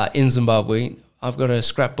 in Zimbabwe, I've got a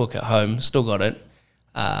scrapbook at home, still got it.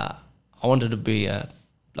 I wanted to be a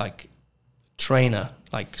trainer,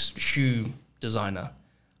 like shoe designer.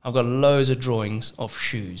 I've got loads of drawings of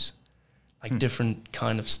shoes, like different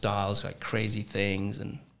kind of styles, like crazy things,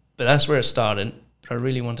 but that's where it started. But I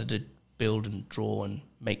really wanted to build and draw and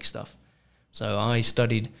make stuff. So I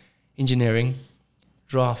studied engineering,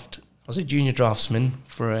 I was a junior draftsman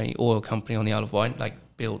for a oil company on the Isle of Wight,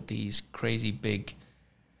 built these crazy big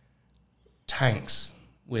tanks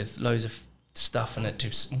with loads of stuff in it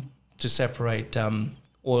to separate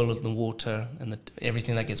oil and the water and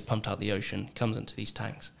everything that gets pumped out the ocean comes into these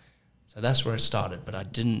tanks. So that's where it started, but I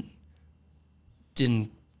didn't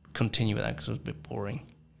continue with that because it was a bit boring.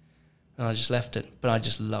 And I just left it, but I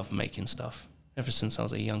just love making stuff ever since I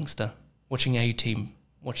was a youngster. Watching A-Team,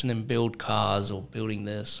 watching them build cars or building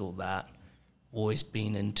this or that, always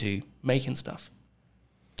been into making stuff.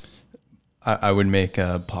 I would make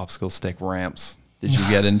popsicle stick ramps. Did you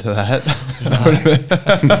get into that?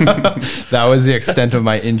 That was the extent of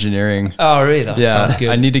my engineering. Oh, really? That sounds good.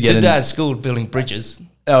 I need to get Did in. that at school, building bridges.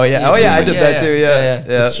 Oh yeah, I did that too.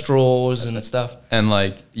 Yeah. With straws and stuff.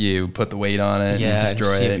 And you put the weight on it, Yeah, and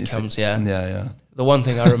destroy see it. if and it comes, yeah. Yeah. The one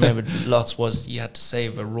thing I remembered lots was you had to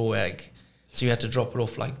save a raw egg. So you had to drop it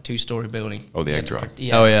off 2-story building. Oh, the You egg had to drop.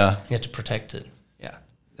 Oh yeah. You had to protect it. Yeah.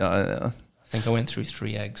 Yeah. I think I went through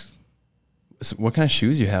 3 eggs. So what kind of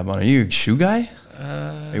shoes you have on? Are you a shoe guy?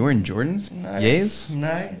 Are you wearing Jordans? No. Yays?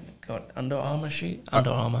 No. Got Under Armour shoe.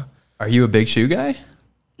 Under Armour. Are you a big shoe guy?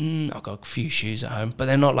 I've got a few shoes at home, but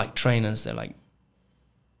they're not like trainers. They're like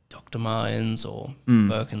Dr. Martens or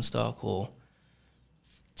Birkenstock or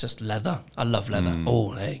just leather. I love leather.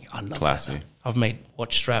 Oh, I love Classy. leather. I've made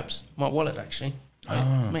watch straps. My wallet, actually. I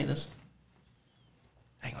made this.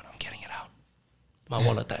 Hang on, I'm getting it out. My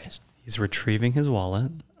wallet, that is. He's retrieving his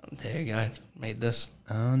wallet. There you go. Made this.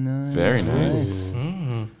 Oh no. Very nice.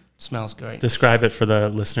 Smells great. Describe it for the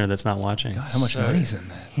listener that's not watching. How much money's in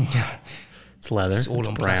that? It's leather. It's all it's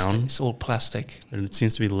on brown. plastic. It's all plastic. And it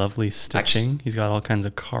seems to be lovely stitching. He's got all kinds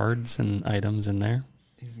of cards and items in there.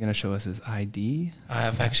 He's gonna show us his ID. I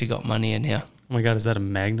have actually got money in here. Oh my God, is that a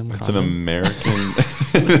Magnum? It's an condom? American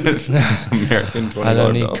American $20 I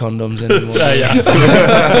don't need bill. condoms anymore.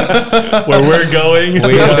 Where we're going, We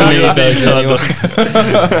don't need those condoms.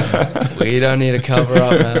 anymore. We don't need a cover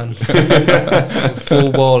up, man.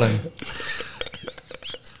 Full balling.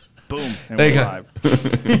 Boom. And There you we're go.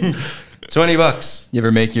 live. $20. You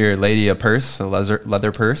ever make your lady a purse, a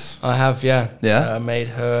leather purse? I have, yeah. Yeah? I made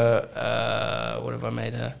her, what have I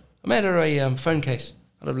made her? I made her a phone case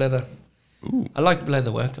out of leather. Ooh. I like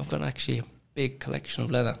leather work. I've got actually a big collection of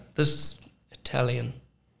leather. This is Italian,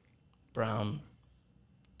 brown,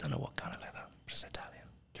 don't know what kind of leather, but it's Italian.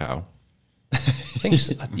 Cow. I think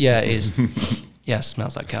so. Yeah, it is. Yeah, it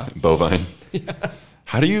smells like cow. Bovine.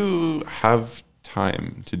 How do you have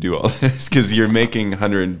time to do all this? Because you're making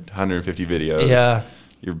 150 videos. Yeah.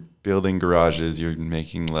 You're building garages. You're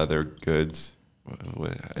making leather goods.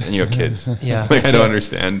 And you have kids. Yeah. Like, I don't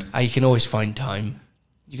understand. You can always find time.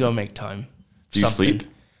 You gotta make time. Do you sleep?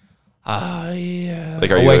 Yeah.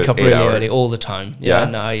 Like, are I you wake a up really 8-hour? early all the time. Yeah?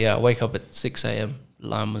 I wake up at 6 a.m.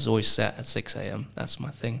 Alarm was always set at 6 a.m. That's my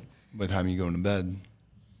thing. What time are you going to bed?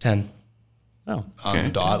 10. Oh, On the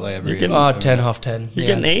dot, like every. You're getting- Oh, 10, half 10. you're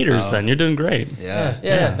yeah. getting eighters then. You're doing great. Yeah.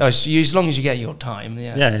 Yeah. Oh, so as long as you get your time.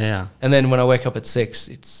 Yeah. Yeah. And then when I wake up at 6,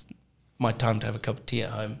 it's my time to have a cup of tea at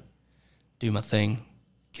home, do my thing.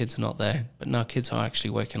 Kids are not there. But now kids are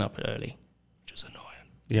actually waking up early, which is annoying.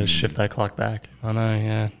 You gotta shift that clock back. I know,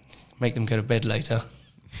 yeah. Make them go to bed later.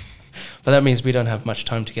 But that means we don't have much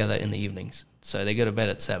time together in the evenings. So they go to bed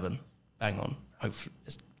at 7, bang on. Hopefully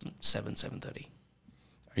it's 7:30.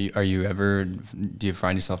 Are you ever? Do you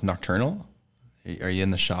find yourself nocturnal? Are you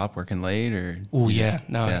in the shop working late or? Oh you yeah, just-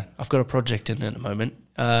 no. yeah. I've got a project in at the moment.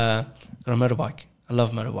 I've got a motorbike. I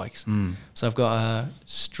love motorbikes. So I've got a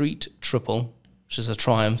street triple, which is a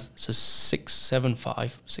Triumph. It's a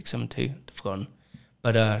 672. I've forgotten.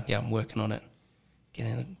 But yeah, I'm working on it.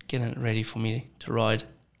 Getting it ready for me to ride.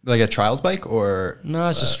 Like a trials bike or? No,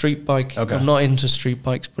 it's a street bike. okay. I'm not into street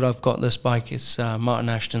bikes, but I've got this bike. It's Martin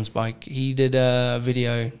Ashton's bike. He did a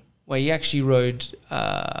video where he actually rode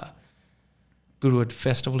Goodwood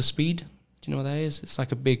Festival of Speed. Do you know what that is? It's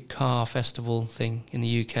like a big car festival thing in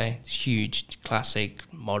the UK. It's huge, classic,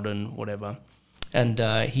 modern, whatever. And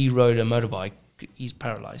he rode a motorbike. He's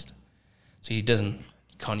paralyzed, so he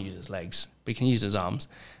can't use his legs, but he can use his arms.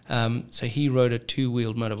 So he rode a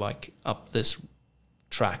 2-wheeled motorbike up this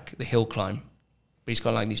track, the hill climb. But he's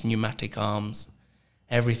got like these pneumatic arms.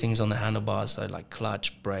 Everything's on the handlebars, so like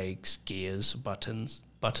clutch, brakes, gears, buttons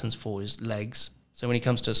for his legs. So when he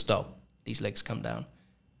comes to a stop, these legs come down.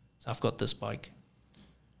 So I've got this bike.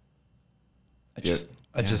 I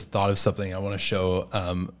just thought of something I want to show.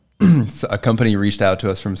 So a company reached out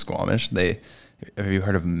to us from Squamish. Have you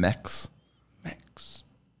heard of Mex? Max.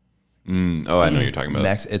 I know what you're talking about.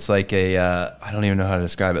 Mex. It's like a I don't even know how to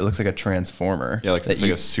describe it. It looks like a transformer. Yeah, like that it's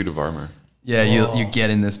like a suit of armor. Yeah, you get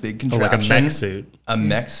in this big Oh, contraption. like a mech suit. A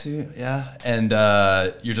mech suit, yeah. And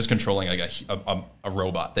you're just controlling like a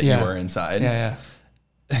robot that Yeah. you are inside. Yeah.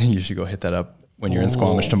 You should go hit that up when you're in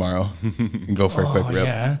Squamish tomorrow and go for a quick rip.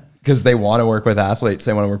 Yeah. Because they want to work with athletes.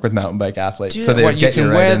 They want to work with mountain bike athletes. Dude, so they what, you get can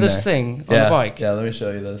right wear in this there. thing on the bike? Yeah, let me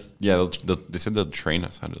show you this. Yeah, they said they'll train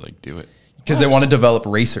us how to like do it. Because they want to develop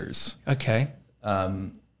racers. Okay.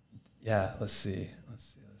 Yeah, let's see.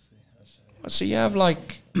 So you have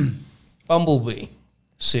like Bumblebee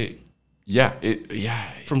suit Yeah,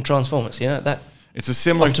 from Transformers, yeah? That it's a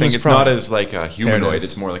similar Optimus thing. It's Prime. not as like a humanoid. is.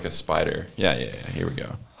 It's more like a spider. Yeah. Here we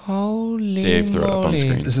go. holy Dave, throw it up on moly.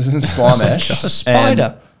 screen. This is in Squamish. It's a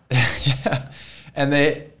spider. And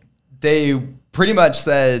they pretty much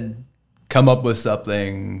said, come up with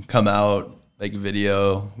something, come out, like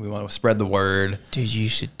video. We want to spread the word. Dude, you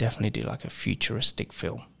should definitely do like a futuristic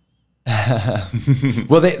film.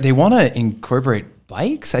 Well, they want to incorporate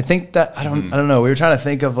bikes. I think that I don't know. We were trying to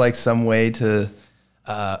think of like some way to.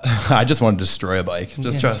 I just want to destroy a bike.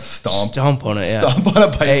 Just try to stomp on it, yeah. stomp on a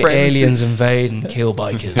bike. frame. Aliens invade and kill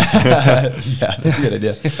bikers. Yeah, that's a good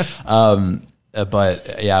idea.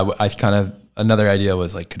 But yeah, I kind of another idea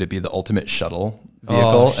was like, could it be the ultimate shuttle vehicle,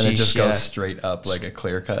 Oh, and it just sheesh, goes yeah. straight up like a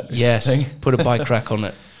clear cut? Or Yes, something? put a bike rack on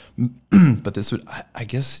it. But this would, I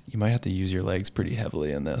guess, you might have to use your legs pretty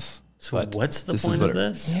heavily in this. So But what's the this is point what of it-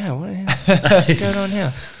 this? Yeah, what's going on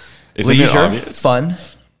here? Isn't it Leisure, obvious? fun.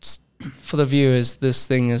 For the viewers, this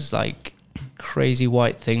thing is like crazy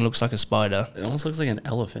white thing, looks like a spider. It almost looks like an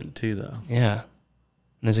elephant too, though. Yeah. And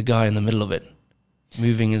there's a guy in the middle of it,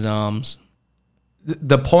 moving his arms.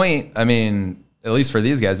 The point, I mean, at least for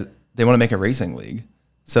these guys, they want to make a racing league.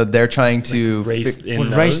 So they're trying to Race in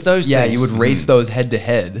Would race those Yeah, things. you would race those head to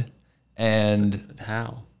head. And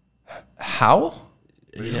How? how?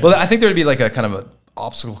 Yeah. Well, I think there'd be like a kind of an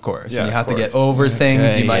obstacle course. Yeah, and you of have to get course. over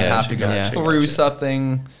things. Okay, You might yeah, have to go yeah. through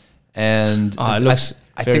something. And Oh, it looks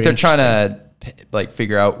I very think they're trying to like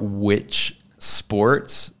figure out which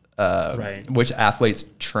sports, Right. which athletes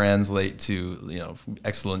translate to,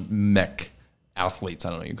 excellent mech athletes. I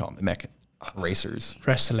don't know what you call them, mech racers.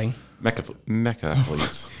 Wrestling. Mecha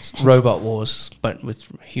athletes. Robot wars, but with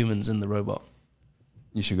humans in the robot.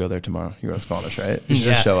 You should go there tomorrow. You're going to Spanish, right? You should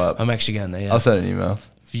just show up. I'm actually going there, yeah. I'll send an email.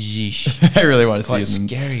 Yeesh. I really want to Quite see it.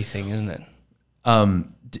 scary thing, isn't it?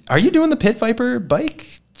 Are you doing the Pit Viper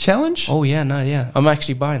bike challenge? Oh, yeah, no, yeah. I'm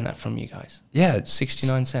actually buying that from you guys. Yeah.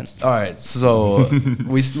 69 cents. All right. So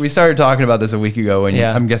we started talking about this a week ago when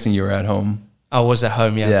Yeah. I'm guessing you were at home. I was at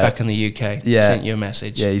home, Yeah. back in the UK. Yeah. Sent you a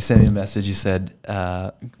message. Yeah, you sent me a message. You said,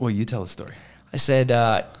 well, you tell a story. I said,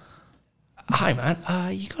 hi man,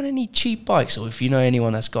 you got any cheap bikes? Or if you know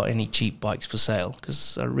anyone that's got any cheap bikes for sale,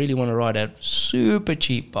 because I really want to ride a super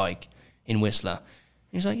cheap bike in Whistler.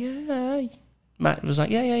 He was like, yeah. Matt was like,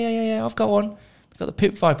 yeah, I've got one. I've got the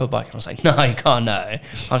Pit Viper bike. And I was like, no, you can't know.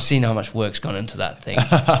 I've seen how much work's gone into that thing.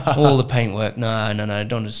 All the paintwork. No,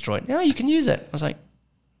 don't destroy it. No, you can use it. I was like,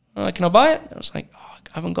 can I buy it? I was like, I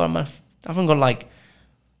haven't got like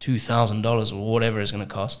 $2,000 or whatever it's going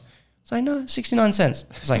to cost. I was like, no, 69 cents.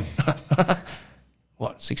 I was like,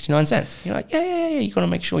 what, 69 cents? You're like, yeah, you got to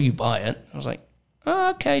make sure you buy it. I was like,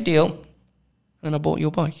 okay, deal. And then I bought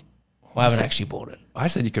your bike. Well, I haven't actually bought it. I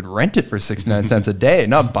said you could rent it for 69 cents a day,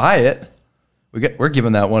 not buy it. We're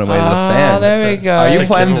giving that one away to the fans. There we go. Are you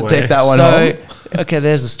planning to take that one home? Okay,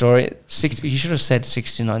 there's the story. You should have said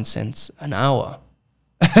 69 cents an hour.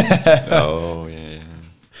 Oh, yeah.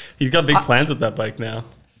 He's got big plans with that bike now.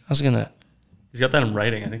 I was going to... He's got that in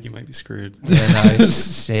writing. I think you might be screwed. Yeah, no,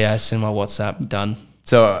 it's in my WhatsApp. Done.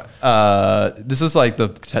 So this is like the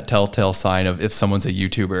telltale sign of if someone's a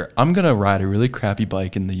YouTuber. I'm gonna ride a really crappy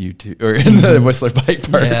bike in the the Whistler Bike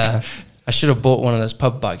Park. Yeah, I should have bought one of those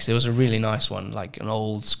pub bikes. It was a really nice one, like an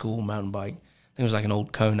old school mountain bike. I think it was like an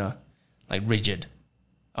old Kona, like rigid.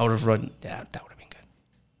 I would have ridden. Yeah, that would have been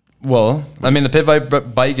good. Well, I mean, the Pit Viper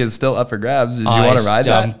bike is still up for grabs. Did you want to ride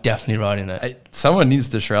that? I'm definitely riding it. Someone needs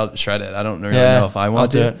to shred it. I don't really know if I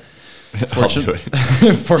want to. Fortunately,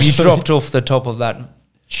 you dropped off the top of that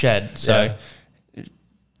shed, so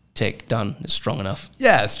tick, done. It's strong enough.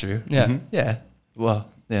 Yeah, that's true. Yeah. Yeah. Well,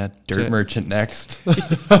 yeah, Dirt Merchant next.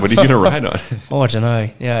 What are you going to ride on? Oh, I don't know.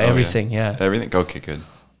 Yeah, everything, yeah. Everything? Okay, good.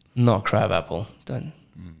 Not Crabapple. Don't.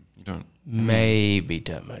 You don't? Maybe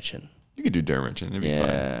Dirt Merchant. You could do Dirt Merchant. It'd be fine.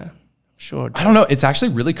 Yeah. Sure. I don't know. It's actually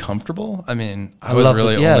really comfortable. I mean, I was love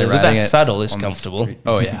really it. Yeah, only with riding that it saddle is on the comfortable. street.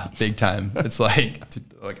 Oh yeah, big time. It's like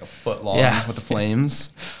a foot long with the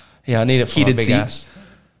flames. Yeah, I need it for Heated my big seat. ass.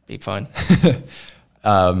 Be fine.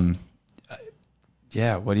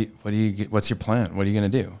 Yeah. What's your plan? What are you gonna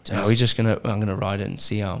do? I'm gonna ride it and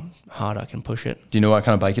see how hard I can push it. Do you know what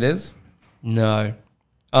kind of bike it is? No.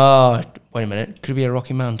 Wait a minute. Could it be a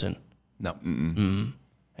Rocky Mountain? No.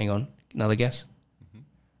 Hang on. Another guess.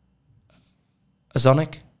 A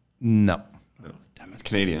Sonic? No. Damn, it's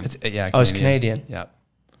Canadian. It's Canadian. Oh, it's Canadian. Yeah.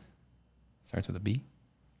 Starts with a B.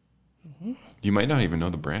 You might not even know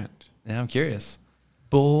the brand. Yeah, I'm curious.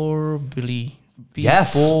 Borbly.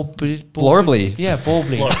 Yes. Blorbly. Yeah,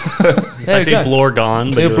 Borbly. It's actually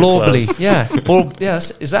Blorgon, but Yeah, you're Blorbly. close. Yeah.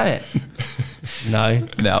 Yes. Is that it? No.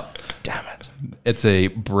 No. Damn it. It's a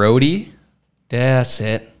Brody. That's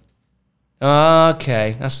it.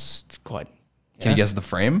 Okay. That's quite... Can you guess the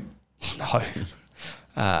frame? No.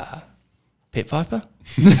 Pit Viper?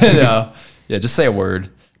 No. Yeah, just say a word.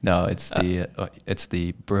 No, it's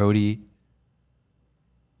the Brody.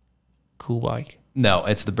 Cool bike. No,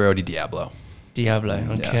 it's the Brody Diablo. Diablo.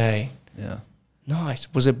 Okay. Yeah.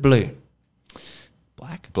 Nice. Was it blue?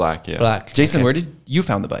 Black, yeah. Black. Jason, Okay. where did you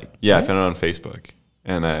found the bike? Yeah, I found it on Facebook.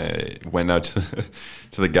 And I went out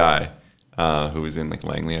to the guy who was in like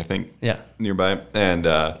Langley, I think, Yeah. nearby. And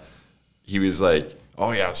he was like,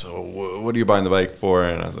 oh, yeah, so what are you buying the bike for?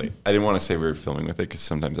 And I was like, I didn't want to say we were filming with it because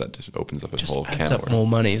sometimes that just opens up a Just whole adds can of up worms. more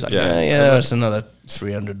money. He's like, Yeah. yeah, that's another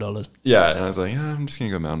 $300. Yeah, and I was like, yeah, I'm just going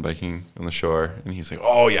to go mountain biking on the shore. And he's like,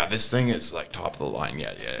 oh, yeah, this thing is like top of the line.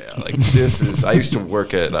 Yeah. Like this is, I used to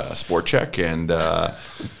work at Sport Check and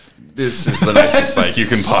this is the nicest bike you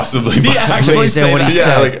can possibly buy. Actually, is that what he Yeah,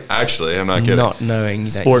 said? like actually, I'm not kidding. Not knowing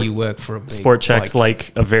that you work for a big Sport Check's bike.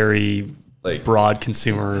 like a very Like- broad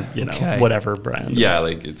consumer, Okay. whatever brand. Yeah,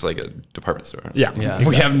 like it's like a department store. Yeah. Yeah.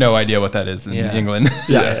 We have no idea what that is in Yeah. England.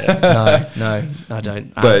 No, I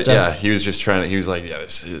don't. But Asda. yeah, he was just trying to, he was like, yeah,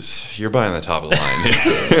 you're buying the top of the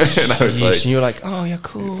line. And I was like, And you're like, oh, yeah,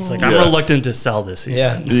 cool. It's like, I'm Yeah. reluctant to sell this.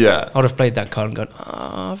 yeah. Even. yeah. I would have played that card and gone,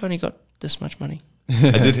 oh, I've only got this much money.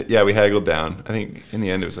 I did, yeah, we haggled down. I think in the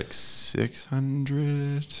end it was like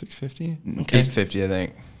 600, 650. Okay. 850, I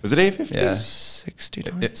think. Was it 850? Yeah.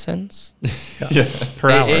 69 cents Yeah. Per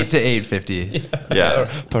hour. 8 to 850.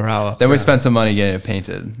 Yeah. per hour. Then we spent some money getting it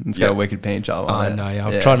painted. It's got Yeah. a wicked paint job on it. No, yeah,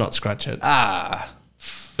 I'll Yeah. try not to scratch it.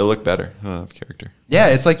 It'll look better. It'll have character. Yeah,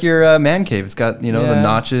 it's like your man cave. It's got, the Yeah.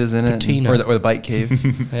 notches in it. Patina. Or the bike cave.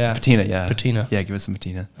 Yeah. Patina, yeah. Patina. Yeah, give it some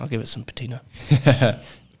patina. I'll give it some patina.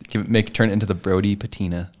 Turn it into the Brody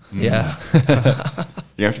patina. Yeah.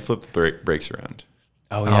 You have to flip the brakes around.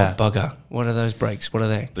 Oh, Oh, bugger. What are those brakes? What are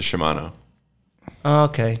they? The Shimano. Oh,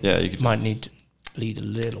 okay. Yeah, you could Might just- need to bleed a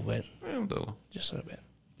little bit. A little. Just a little bit.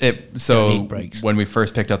 Don't Don't need brakes. when we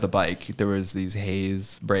first picked up the bike, there was these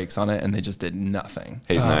Hayes brakes on it, and they just did nothing.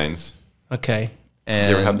 Hayes 9s. Okay. You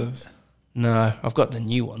And ever have those? No, I've got the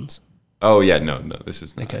new ones. Oh yeah, no, this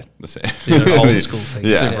is not Okay. the same. These are old school things.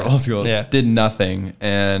 Yeah. Super old school. Yeah. Did nothing.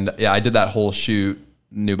 And yeah, I did that whole shoot,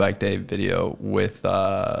 New Bike Day video with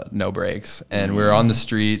no brakes. And we were on the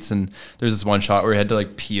streets, and there's this one shot where we had to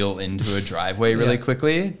like peel into a driveway really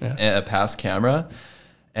quickly, past camera.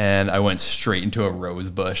 And I went straight into a rose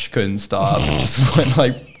bush, couldn't stop. Just went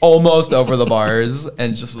like almost over the bars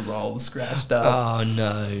and just was all scratched up. Oh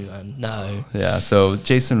no. Yeah, so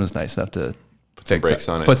Jason was nice enough to Some brakes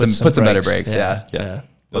on it. Put some better brakes. Yeah. Yeah.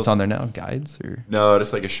 What's on there now? Guides or No,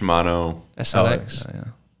 just like a Shimano, SLX.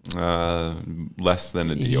 less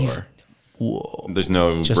than a Dior. Whoa. There's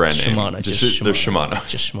no Just brand name. Shimano. There's Shimano.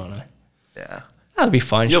 Just Shimano. yeah. That'll be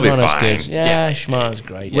fine. You'll be Shimano's fine. good. Yeah, Shimano's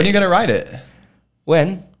great. When are you gonna ride it?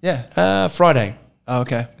 When? Yeah. Friday. Oh,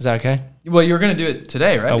 okay. Is that okay? Well, you were gonna do it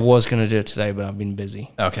today, right? I was going to do it today, but I've been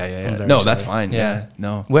busy. Okay. I'm Yeah. very No, that's sorry. fine. Yeah. Yeah.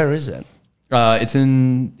 No. Where is it? It's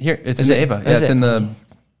in here. It's Is in it? Ava. Yeah, Is it's it? in the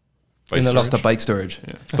Bike just the storage. bike storage.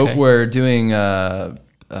 Yeah. But Okay. we're doing a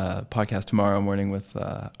podcast tomorrow morning with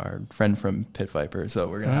our friend from Pit Viper, so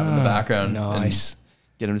we're gonna have him in the background. Nice. And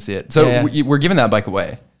get him to see it. So Yeah. we're giving that bike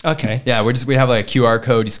away. Okay. Yeah, we have like a QR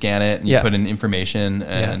code. You scan it and you Yeah. put in information,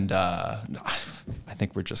 and I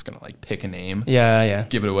think we're just gonna like pick a name, Yeah.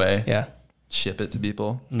 give it away, Yeah. ship it to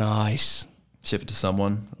people, Nice. ship it to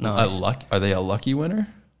someone. Nice. Are they a lucky winner?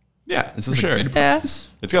 Yeah, Is for this sure. a good Yeah. prize?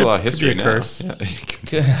 It's got a lot of Could be history a now. curse.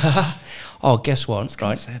 Yeah. Oh, guess what? Kind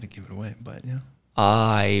Right. of sad to give it away, but yeah.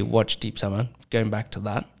 I watched Deep Summer, going back to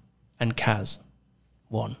that, and Kaz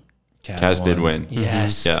won. Kaz did win.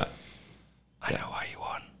 Yes. Yeah. I know why you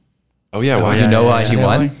won. Oh yeah. Oh, Why? you know why he You know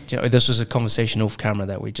won? why? You know, this was a conversation off camera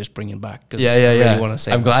that we're just bringing back. 'Cause Yeah. I really want to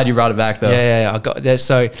say I'm this. glad you brought it back though. Yeah. I got there.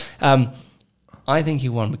 So, I think he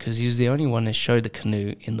won because he was the only one that showed the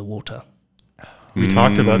canoe in the water. We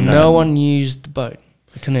talked about that. No one used the boat,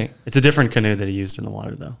 the canoe, It's a different canoe that he used in the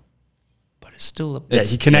water, though. but it's still a. Yeah,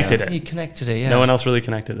 he connected He it. connected it. Yeah. No one else really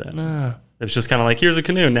connected that. No. It was just kind of like, here's a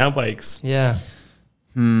canoe, now bikes. Yeah.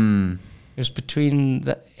 Hmm. It was between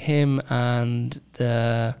him and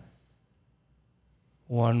the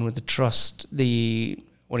one with the trust, what do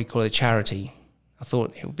you call it, charity. I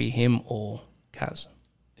thought it would be him or Kaz.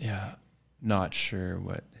 Yeah. Not sure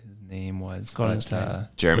what his name was, Go on, but his name. The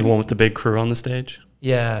Jeremy. one with the big crew on the stage.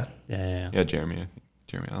 Yeah. Yeah. Yeah, Jeremy. I think.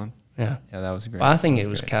 Jeremy Allen. Yeah. yeah, that was great. But I think That it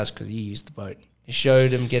was great. Kaz because he used the boat. He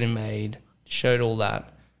showed him getting made, showed all that,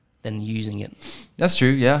 then using it. That's true.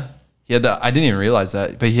 Yeah, he had I didn't even realize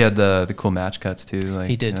that, but he had the cool match cuts too. Like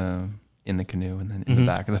He did. in the canoe and then in the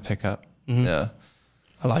back of the pickup. Mhm. Yeah.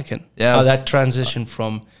 I like it. Yeah, it Oh, was- that transition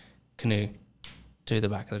from canoe to the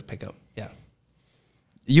back of the pickup. Yeah.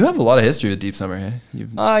 You have a lot of history with Deep Summer. Hey?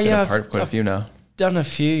 You've been Yeah, a part of quite a few now. Done a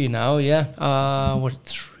few, yeah. What,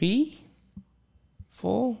 3?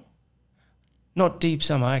 4? Not Deep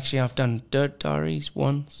Summer, actually. I've done Dirt Diaries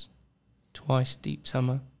once, twice Deep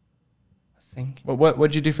Summer, I think.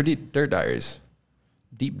 What'd you do for Deep Dirt Diaries?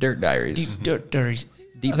 Deep Dirt Diaries. Deep Dirt Diaries.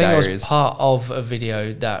 Deep I think I Diaries. was part of a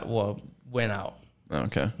video that went out. Oh,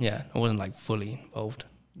 okay. Yeah, I wasn't like fully involved.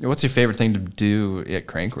 What's your favorite thing to do at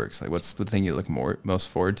Crankworks? Like, what's the thing you look most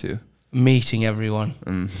forward to? Meeting everyone.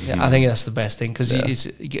 Yeah, I think that's the best thing because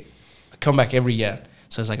Yeah. I come back every year.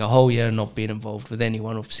 So it's like a whole year not being involved with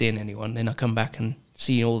anyone or seeing anyone. Then I come back and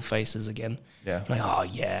see all the faces again. Yeah. I'm like, oh,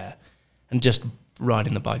 yeah. And just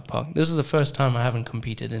riding the bike park. This is the first time I haven't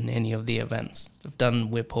competed in any of the events. I've done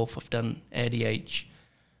Whip Off, I've done ADH.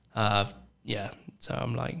 Yeah, so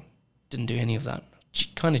I'm like, didn't do any of that.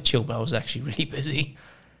 Kind of chill, but I was actually really busy.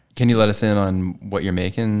 Can you let us in on what you're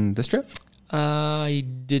making this trip? I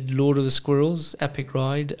did Lord of the Squirrels, epic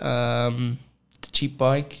ride, the cheap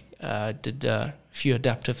bike, did a few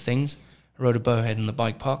adaptive things. I rode a bowhead in the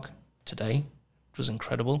bike park today. It was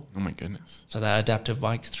incredible. Oh my goodness. So that adaptive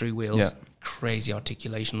bike, 3 wheels, Yeah. crazy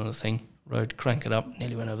articulation on the thing. Rode, crank it up,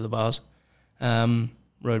 nearly went over the bars.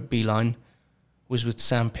 Rode Beeline, was with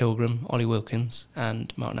Sam Pilgrim, Ollie Wilkins,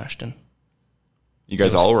 and Martin Ashton. You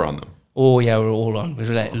guys all were on them. Oh yeah, we were all on. We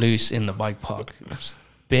were let loose in the bike park. It was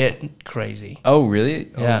a bit crazy. Oh, really?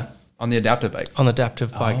 Yeah. Oh, on the adaptive bike. On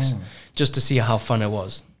adaptive bikes, Oh. just to see how fun it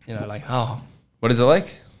was. Like, What is it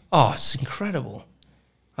like? it's incredible.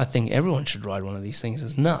 I think everyone should ride one of these things.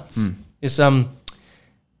 It's nuts. Hmm. It's so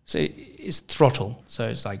it's throttle, so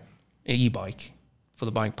it's like an e-bike for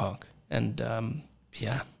the bike park, and you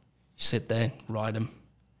sit there, ride them.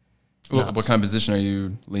 What kind of position are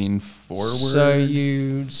you? Lean forward? So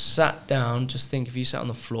you sat down. Just think if you sat on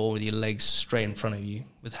the floor with your legs straight in front of you,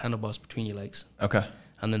 with handlebars between your legs. Okay.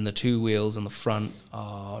 And then the 2 wheels on the front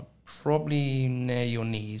are probably near your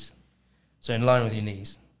knees. So in line with your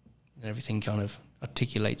knees. And everything kind of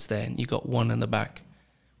articulates there. And you got one in the back,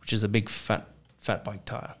 which which is a big fat bike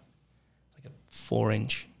tire, like a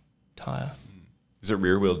 4-inch tire. Is it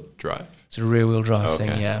rear wheel drive? It's a rear wheel drive Okay.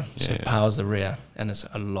 thing, yeah. So Yeah, it yeah. powers the rear, and it's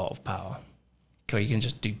a lot of power. So you can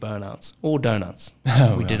just do burnouts or donuts.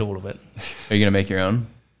 We did all of it. Are you gonna make your own?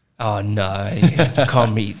 Oh no, I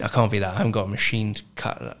can't be that. I haven't got a machine to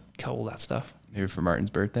cut all that stuff. Maybe for Martin's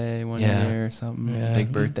birthday one Yeah. year or something. Yeah.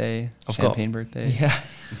 Big birthday, I've got- champagne birthday. Yeah.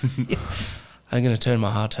 I'm gonna turn my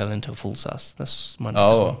hardtail into a full sus. That's my next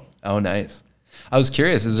one. Oh, nice. I was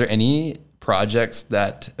curious. Is there any projects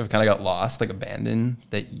that have kind of got lost, like abandoned,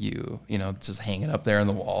 that you know, just hanging up there on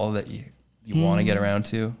the wall that you want to get around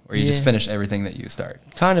to, or you just Yeah. finish everything that you start?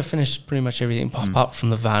 Kind of finished pretty much everything apart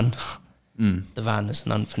from the van. The van is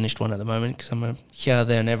an unfinished one at the moment because I'm here,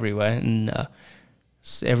 there, and everywhere. And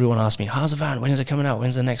everyone asks me, "How's the van? When is it coming out?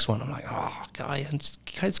 When's the next one?" I'm like, "Oh, God,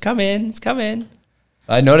 it's coming. It's coming."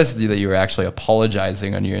 I noticed that you were actually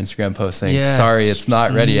apologizing on your Instagram post saying, Yeah, "Sorry, it's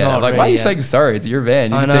not ready yet." not I'm like, "Why are ready you yet." saying sorry? It's your van.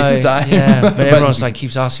 You I can know, take your time." yeah, but everyone's like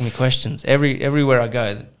keeps asking me questions. Everywhere I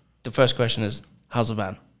go, the first question is, "How's the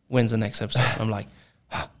van? When's the next episode?" I'm like,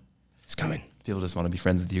 "It's coming." People just want to be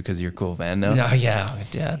friends with you because you're a cool van now. No, yeah.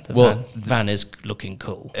 The van is looking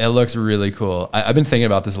cool. It looks really cool. I've been thinking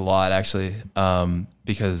about this a lot, actually,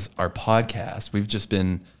 because our podcast, we've just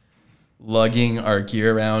been lugging our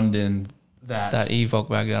gear around in that Evoque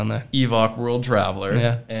bag down there. Evoque World Traveler.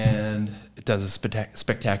 Yeah. And it does a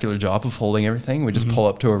spectacular job of holding everything. We just pull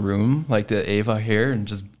up to a room like the Ava here and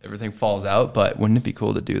just everything falls out. But wouldn't it be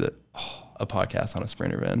cool to do a podcast on a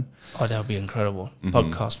Sprinter van? Oh, that would be incredible.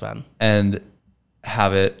 Podcast van. And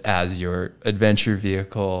have it as your adventure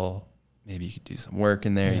vehicle. Maybe you could do some work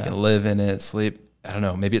in there. You Yeah. can live in it, sleep. I don't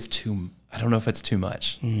know. Maybe I don't know if it's too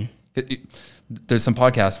much. There's some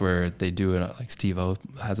podcasts where they do it. Like Steve-O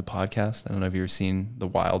has a podcast. I don't know if you've ever seen The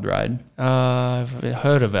Wild Ride. I've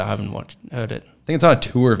heard of it. I haven't heard it. I think it's on a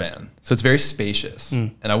tour van. So it's very spacious.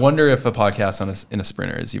 And I wonder if a podcast in a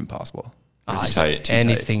Sprinter is even possible. It's tight.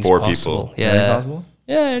 Anything's 4 possible. people. Yeah. Anything possible?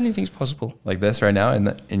 Yeah, anything's possible. Like this right now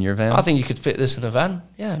in your van? I think you could fit this in a van.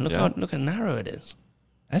 Yeah, look Yeah. how narrow it is.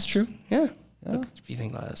 That's true. Yeah. Look, if you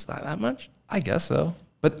think like that's like that much. I guess so.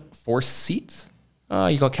 But 4 seats? Oh,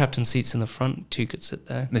 you got captain seats in the front. 2 could sit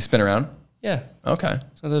there. They spin around? Yeah. Okay.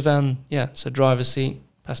 So the van, yeah. So driver's seat,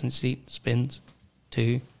 passenger seat, spins.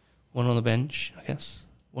 2, 1 on the bench, I guess.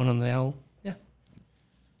 1 on the L. Yeah.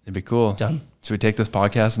 It'd be cool. Done. Should we take this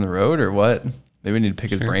podcast on the road or what? Maybe we need to pick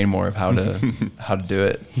his brain more of how to do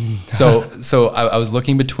it. So I was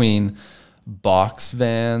looking between box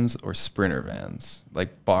vans or Sprinter vans.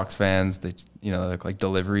 Like box vans, they look like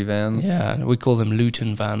delivery vans. Yeah, we call them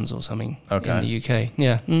Luton vans or something Okay. in the UK.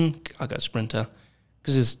 Yeah, I got Sprinter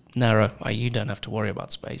because it's narrow. You don't have to worry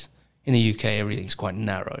about space. In the UK, everything's quite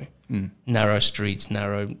narrow. Narrow streets,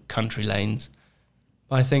 narrow country lanes.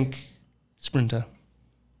 I think Sprinter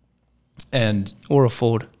And or a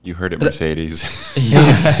Ford. You heard it, Mercedes.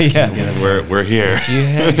 Yeah. We're here.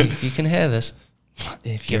 If you can hear this,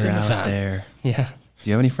 if Give you're him a out van. there, yeah. do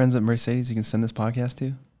you have any friends at Mercedes you can send this podcast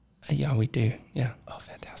to? Yeah, we do. Yeah. Oh,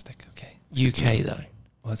 fantastic. Okay. UK though.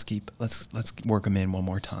 Let's work them in one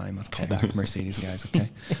more time. Let's call back Mercedes guys. Okay.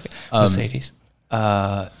 Mercedes.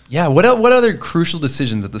 Yeah. What other crucial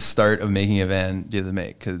decisions at the start of making a van do you have to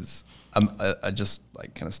make? Because I just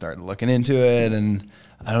like kind of started looking into it, and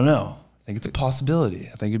I don't know. I think it's a possibility.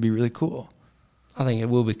 I think it'd be really cool. I think it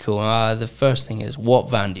will be cool. The first thing is,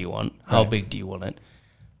 what van do you want? How big do you want it?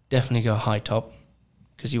 Definitely go high top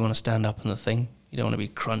because you want to stand up in the thing. You don't want to be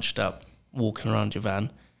crunched up walking around your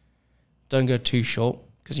van. Don't go too short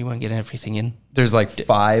because you won't get everything in. There's like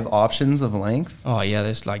 5 options of length. Oh, yeah,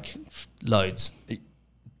 there's like loads. The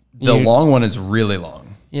long one is really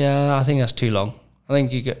long. Yeah, I think that's too long. I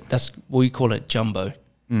think that's we call it jumbo.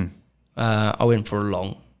 I went for a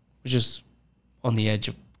long, which is on the edge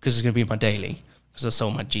of, because it's going to be my daily, because I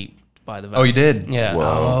sold my Jeep to buy the van. Oh, you did? Yeah. Whoa.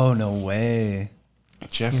 Oh, no way.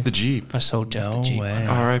 Jeff the Jeep. I sold Jeff the No Jeep. way.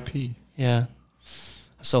 R.I.P. Yeah.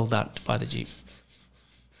 I sold that to buy the Jeep.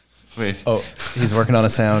 Wait. Oh, he's working on a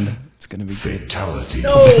sound. It's going to be great. Fatality.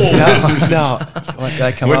 No. What, did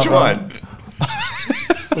that come Which out wrong? one?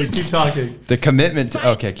 Wait, keep talking. The commitment.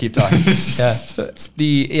 Okay, keep talking.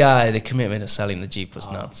 Yeah. The commitment of selling the Jeep was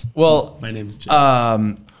nuts. Well, My name's Jim.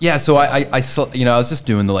 yeah. So I was just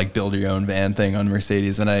doing the like build your own van thing on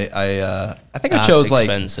Mercedes, and I think I That's chose like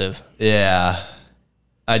expensive. yeah,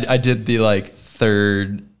 I did the like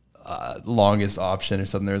third longest option or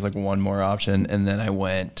something. There was like one more option, and then I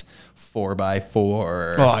went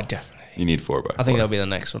 4x4. Oh, definitely. You need 4x4. I think that'll be the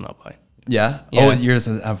next one I'll buy. Yeah. Yeah. Oh, yours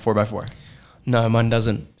have 4x4. No, mine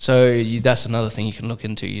doesn't. So that's another thing you can look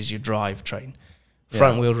into is your drivetrain.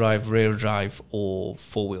 front wheel drive, rear drive, or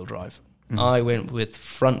 4-wheel drive. I went with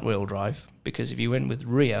front wheel drive because if you went with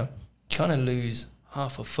rear, you kind of lose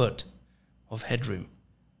half a foot of headroom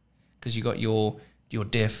because you got your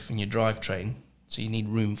diff and your drivetrain, so you need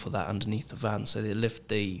room for that underneath the van. So they lift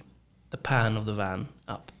the pan of the van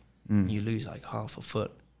up, and you lose like half a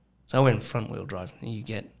foot. So I went front wheel drive, and you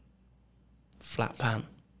get flat pan.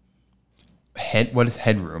 What is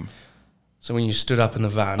headroom? So when you stood up in the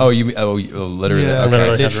van, Literally. yeah,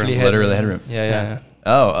 Okay. literally headroom. Yeah.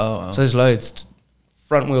 Oh. So there's loads.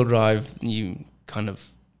 Front wheel drive, you kind of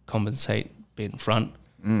compensate being front,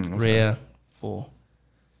 rear for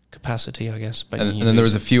capacity, I guess. But And then there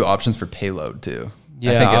was a few options for payload too.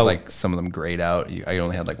 Yeah, I think like some of them grayed out. I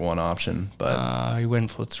only had like one option, but I went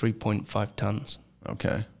for 3.5 tons.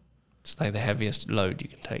 okay. It's like the heaviest load you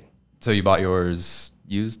can take. So you bought yours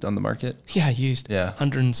used on the market? Yeah, used. Yeah.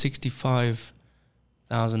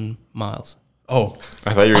 165,000 miles. Oh,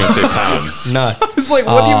 I thought you were going to say pounds. No. I was like,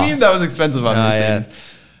 what do you mean that was expensive on Mercedes?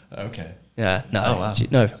 Yeah. Okay. Yeah, no. Oh, wow.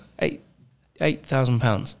 No, 8,000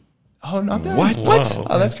 pounds. Oh, not bad. What? Whoa.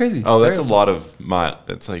 Oh, that's crazy. Oh, that's a lot of mile.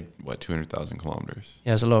 That's like, what, 200,000 kilometers?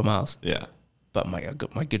 Yeah, it's a lot of miles. Yeah. But I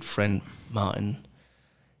got my good friend, Martin.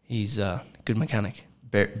 He's a good mechanic.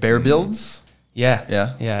 Bear builds? Yeah.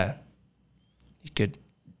 Yeah. Yeah. He's good.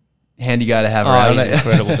 Handy guy to have Oh, around. he's an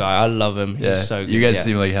incredible guy. I love him. Yeah. He's so good. You guys yeah.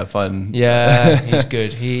 seem like you have fun. Yeah, he's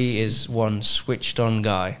good. He is one switched on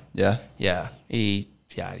guy. Yeah. Yeah. He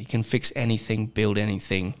can fix anything, build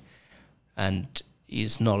anything, and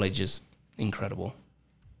his knowledge is incredible.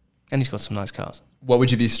 And he's got some nice cars. What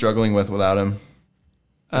would you be struggling with without him?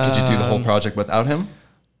 Could you do the whole project without him?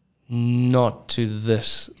 Not to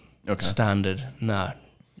this Okay. standard. No,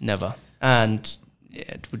 never. And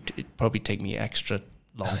it'd probably take me extra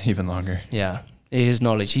long. Even longer. Yeah. His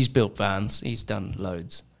knowledge. He's built vans. He's done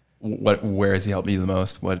loads. Where has he helped you the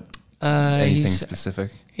most? Anything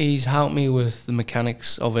specific? He's helped me with the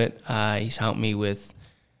mechanics of it. He's helped me with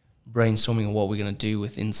brainstorming on what we're going to do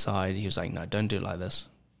with inside. He was like, no, don't do it like this.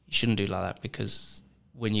 You shouldn't do it like that because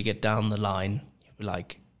when you get down the line, you'll be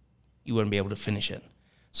like, you won't be able to finish it,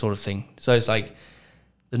 sort of thing. So it's like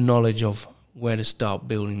the knowledge of where to start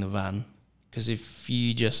building the van. Because if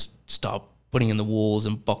you just start putting in the walls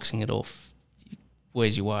and boxing it off,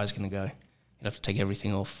 where's your wires going to go? You'd have to take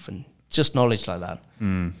everything off, and just knowledge like that.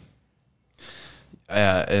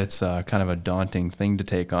 It's kind of a daunting thing to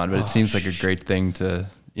take on, but it seems like a great thing to,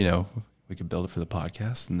 we could build it for the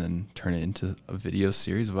podcast and then turn it into a video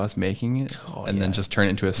series of us making it then just turn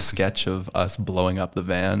it into a sketch of us blowing up the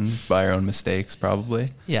van by our own mistakes, probably.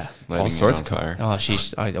 Yeah. Lighting All it sorts on of fire. Oh,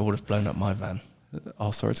 sheesh, I would have blown up my van.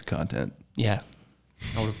 All sorts of content. Yeah.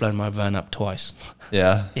 I would have blown my van up twice.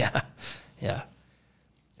 Yeah. Yeah. Yeah.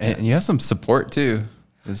 And you have some support too.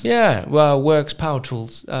 Yeah, well, Works Power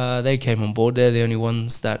Tools, they came on board. They're the only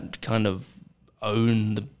ones that kind of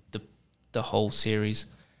own the whole series,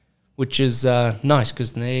 which is nice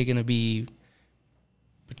because they're going to be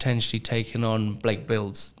potentially taking on Blake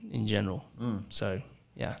Builds in general. So,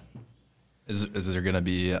 yeah. Is there going to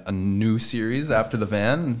be a new series after the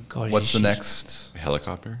van? God, What's the sheesh. next?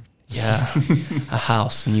 Helicopter? Yeah, a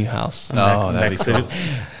new house. Oh, that'd be cool.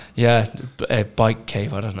 Yeah, a bike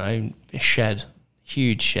cave, I don't know, a shed,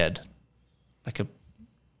 huge shed, like a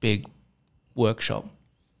big workshop.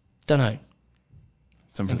 Don't know.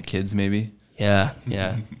 Some for the kids, maybe. Yeah.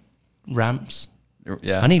 Ramps.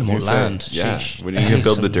 Yeah. I need more was gonna say, land. Yeah. Sheesh. When are you going to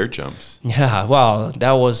build the dirt jumps? Yeah, well,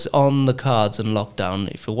 that was on the cards in lockdown.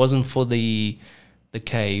 If it wasn't for the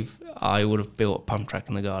cave, I would have built a pump track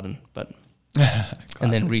in the garden, but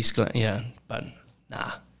and then rescale. Yeah, but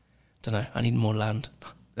nah, don't know. I need more land.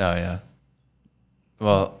 Oh yeah.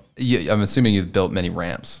 Well, I'm assuming you've built many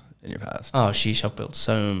ramps in your past. Oh, sheesh, I've built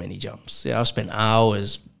so many jumps. Yeah, I've spent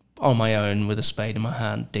hours on my own with a spade in my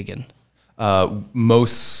hand digging.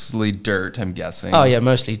 Mostly dirt, I'm guessing. Oh yeah,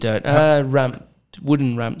 mostly dirt.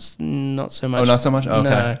 Wooden ramps, not so much. Oh, not so much? Okay.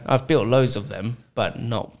 No, I've built loads of them, but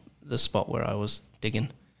not the spot where I was digging.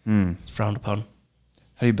 It's frowned upon.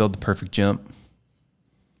 How do you build the perfect jump?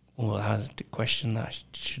 Well, that's the question that I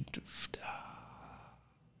should.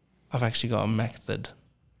 I've actually got a method.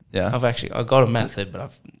 Yeah. I've got a method, but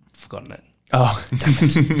I've forgotten it. Oh, damn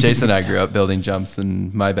it. Jason and I grew up building jumps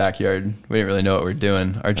in my backyard. We didn't really know what we were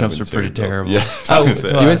doing. Our jumps were pretty terrible. Yeah. You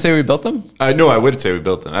wouldn't say we built them? No, I would say we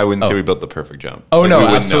built them. I wouldn't say we built the perfect jump. Oh, no, we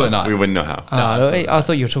wouldn't absolutely know. not. We wouldn't know how. I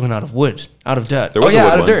thought you were talking out of wood, out of dirt. There was a wood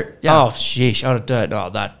out of one. dirt. Yeah. Oh, sheesh, out of dirt.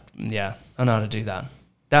 Oh, yeah, I know how to do that.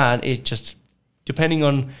 It just, depending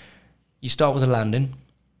on, you start with a landing.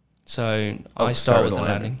 So I start with the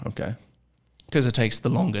landing Okay. because it takes the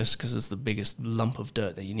longest because it's the biggest lump of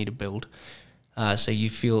dirt that you need to build. So you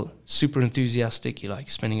feel super enthusiastic. You're like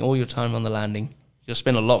spending all your time on the landing. You'll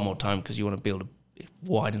spend a lot more time because you want to build a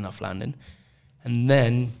wide enough landing. And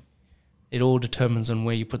then it all determines on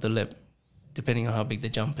where you put the lip, depending on how big the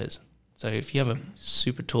jump is. So if you have a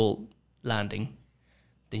super tall landing,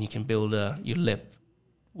 then you can build your lip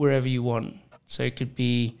wherever you want. So it could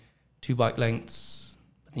be 2 bike lengths,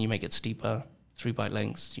 but then you make it steeper. 3 bike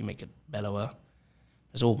lengths, you make it bellower.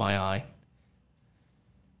 It's all by eye.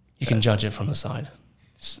 You can judge it from the side.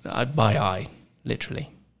 By eye, literally.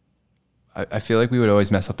 I feel like we would always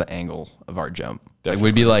mess up the angle of our jump. Like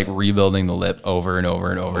we'd be like rebuilding the lip over and over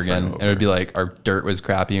and over again. And it would be like our dirt was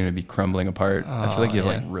crappy and it would be crumbling apart. I feel like you have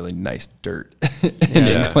like really nice dirt in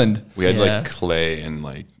England. We had like clay and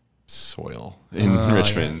like soil in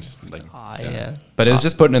Richmond. Like, But it was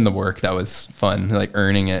just putting in the work that was fun, like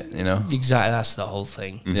earning it, you know? Exactly, that's the whole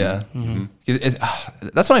thing. Yeah.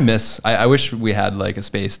 That's what I miss. I wish we had like a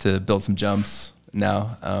space to build some jumps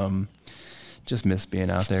now. Just miss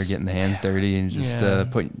being out there, getting the hands dirty, and just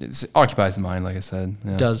it occupies the mind, like I said.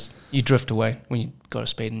 Yeah. It does. You drift away when you got a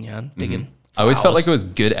spade in your hand, digging. I always felt like it was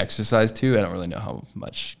good exercise too. I don't really know how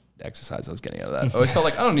much exercise I was getting out of that. I always felt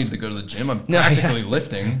like I don't need to go to the gym. I'm practically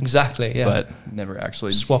lifting. Exactly, yeah. But never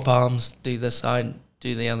actually. Swap arms, do this side,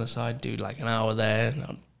 do the other side, do like an hour there,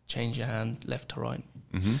 and change your hand left to right.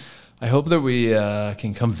 I hope that we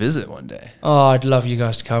can come visit one day. Oh, I'd love you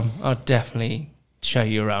guys to come. I'll definitely show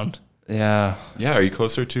you around. Yeah. Yeah. Are you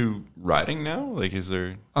closer to riding now? Like, is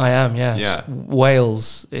there? I am, yeah. Yeah.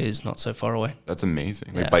 Wales is not so far away. That's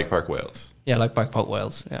amazing. Like Bike Park Wales. Yeah, like Bike Park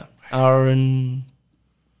Wales, yeah. Hour and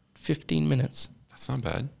 15 minutes. That's not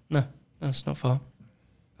bad. No, it's not far.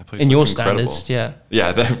 That place In your looks incredible. standards,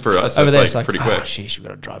 yeah. Yeah, for us, Over there, that's it's like pretty quick. Sheesh, we've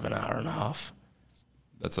got to drive an hour and a half.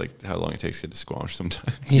 That's like how long it takes to get to Squamish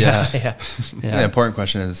sometimes. Yeah. Yeah. The important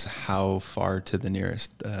question is how far to the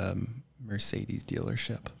nearest Mercedes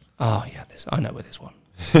dealership? Oh, yeah, I know where there's one.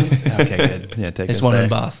 Okay, good. Yeah, take There's us one there. in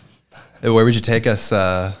Bath. Where would you take us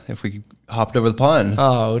if we hopped over the pond?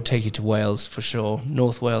 Oh, I would take you to Wales for sure.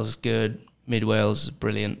 North Wales is good. Mid Wales is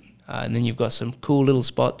brilliant. And then you've got some cool little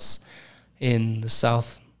spots in the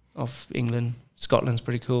south of England. Scotland's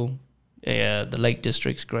pretty cool. Yeah, the Lake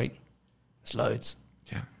District's great. There's loads.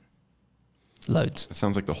 Yeah. Loads. It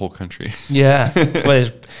sounds like the whole country. Yeah. Well,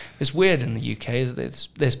 it's weird in the UK is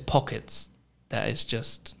there's pockets that is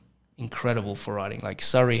just incredible for riding. Like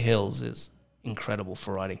Surrey Hills is incredible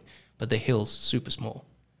for riding, but the hill's super small.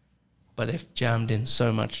 But they've jammed in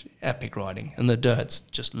so much epic riding, and the dirt's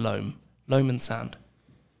just loam and sand.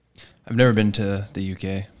 I've never been to the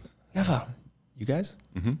UK. Never. You guys?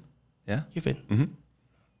 Mm-hmm. Yeah. You've been?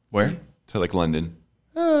 Where? To like London.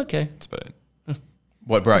 Oh, okay. That's about it.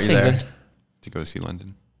 What brought you there? England. To go see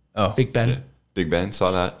London. Oh, Big Ben. Yeah. Big Ben. Saw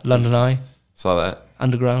that. London Eye. Saw that.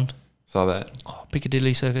 Underground. Saw that. Oh,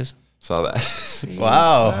 Piccadilly Circus. Saw that.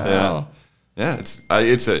 wow. Yeah. Yeah,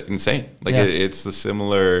 it's insane. Like it's a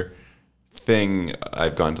similar thing.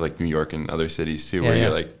 I've gone to like New York and other cities too, where you're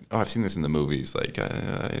like, oh, I've seen this in the movies. Like,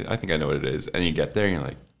 I think I know what it is. And you get there and you're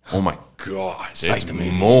like, oh my god, it's like the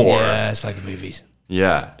movies. more. Yeah, it's like the movies.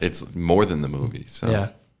 Yeah, it's more than the movies. So,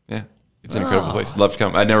 Yeah. it's an incredible place. Love to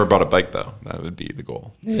come. I never bought a bike though. That would be the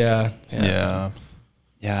goal. Yeah. Yeah.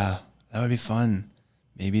 That would be fun.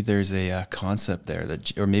 Maybe there's a concept there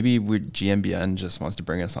or maybe GMBN just wants to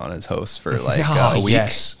bring us on as hosts for like a week.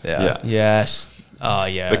 Yes. Yeah. Yes. Oh,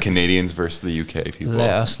 yeah. The Canadians versus the UK people.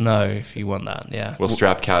 Let us know if you want that. Yeah. We'll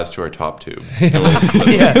strap Kaz to our top tube.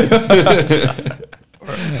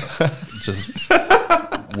 Just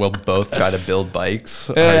we'll both try to build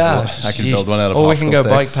bikes. Yeah. I can build one out of Or we can go popsicle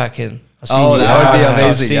bike sticks. packing. That would be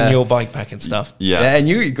amazing. I've seen your bike packing stuff. Yeah. And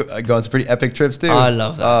you go on some pretty epic trips too. I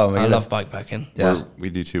love that. Oh, my I goodness. love bike packing. Yeah.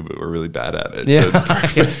 We do too, but we're really bad at it. Yeah. So it's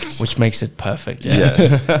perfect. Which makes it perfect. Yeah.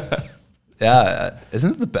 Yes. Yeah.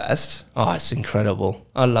 Isn't it the best? Oh, it's incredible.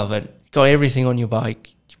 I love it. Got everything on your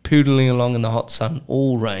bike. You're poodling along in the hot sun,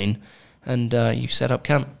 all rain, and you set up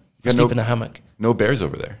camp. got Sleep no- in a hammock. No bears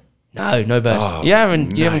over there. No birds. Oh, you haven't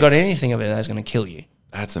got nice. anything of it that's going to kill you.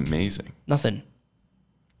 That's amazing. Nothing.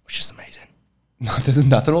 Which is amazing.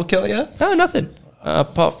 Nothing will kill you. No, nothing.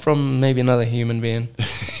 Apart from maybe another human being.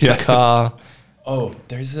 A car. Oh,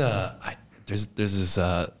 there's this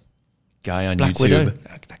guy on Black YouTube. Widow.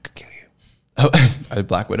 That could kill you. Oh, are they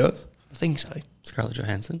Black Widows? I think so. Scarlett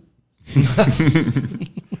Johansson. There's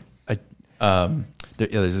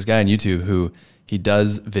this guy on YouTube who he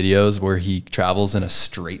does videos where he travels in a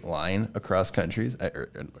straight line across countries,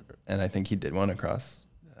 and I think he did one across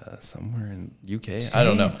somewhere in UK. I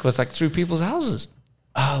don't know. It's like through people's houses.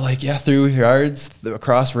 Through yards,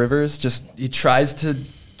 across rivers. Just he tries to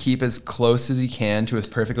keep as close as he can to a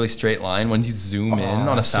perfectly straight line. When you zoom in on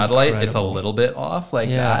a that's satellite, it's a incredible. little bit off like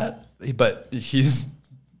Yeah. that. But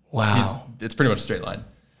Wow. it's pretty much a straight line.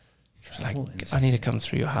 Like, I need to come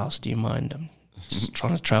through your house. Do you mind? I'm just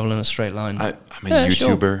trying to travel in a straight line. I'm a Yeah,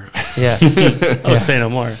 sure. YouTuber. Yeah. Oh, say no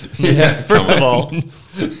more. Yeah. First of all,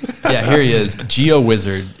 Yeah, here he is, Geo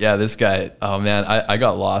Wizard. Yeah, this guy. Oh man, I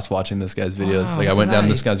got lost watching this guy's videos. Wow, like I went down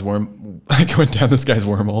this guy's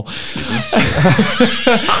wormhole,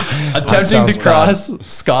 attempting sounds to cross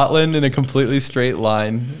Scotland in a completely straight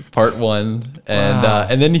line. Part 1, and Wow.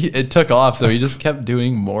 and then it took off, so he just kept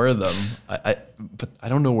doing more of them. But I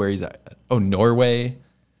don't know where he's at. Oh, Norway.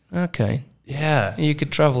 Okay. Yeah, You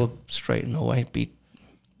could travel straight in Norway.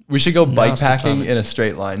 we should go bike Nasty packing planet. in a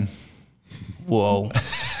straight line. Whoa.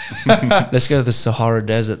 Let's go to the Sahara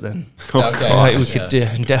Desert then. Okay. Like, we could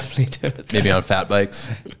definitely do it. Maybe on fat bikes.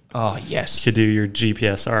 Oh, yes. you could do your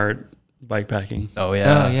GPS art bike packing. Oh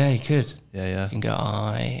yeah. Oh, yeah, you could. Yeah. You can go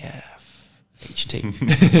IFHT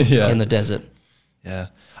Yeah. in the desert. Yeah,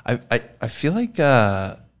 I feel like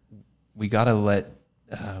we gotta let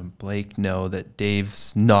Blake know that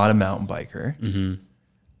Dave's not a mountain biker. Mm-hmm.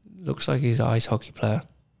 Looks like he's an ice hockey player.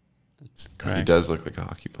 That's He correct. does look like a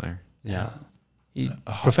hockey player. Yeah. You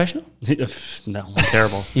professional? No, I'm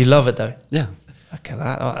terrible. You love it though. Yeah. Look at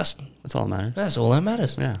that. Oh, That's all that matters. that's all that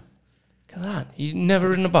matters. Yeah. Look at that. You never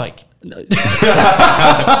ridden a bike.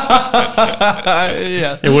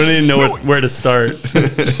 Yeah, It wouldn't even know where to start.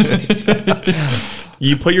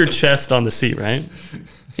 You put your chest on the seat, right?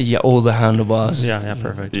 Yeah, all the handlebars. Yeah,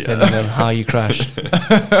 perfect. Yeah. Depending on how you crash.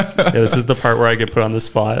 This is the part where I get put on the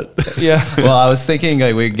spot. Yeah. well, I was thinking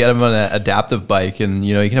like we get him on an adaptive bike, and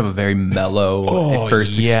you can have a very mellow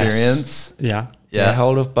first yes. experience. Yeah. Get Yeah.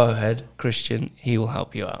 hold of Bowhead, Christian. He will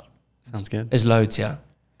help you out. Sounds good. There's loads, yeah.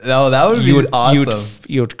 No, that would be awesome.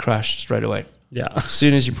 You would crash straight away. Yeah. As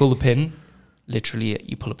soon as you pull the pin, literally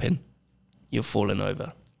you pull a pin, you're falling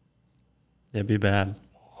over. It'd be bad.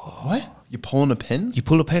 What? You pulling a pin You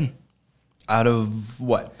pull a pin. out of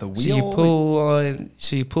what? The wheel?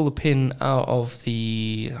 So you pull the pin out of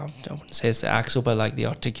the, I wouldn't say it's the axle, but like the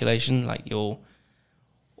articulation, like the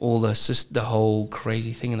whole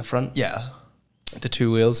crazy thing in the front. Yeah. The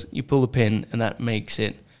two wheels, you pull the pin and that makes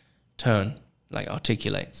it turn, like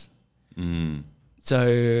articulates.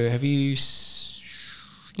 So have you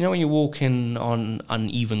when you're walking on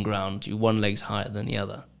uneven ground, one leg's higher than the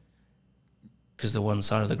other because the one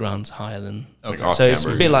side of the ground's higher than. Okay. Like So it's a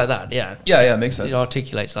off-camber. bit like that, yeah. Yeah, makes sense. It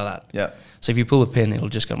articulates like that. Yeah. So if you pull the pin, it'll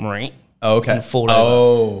just go right Oh, okay. and fall over.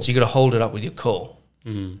 Oh. So you got to hold it up with your core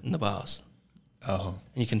in the bars. Oh,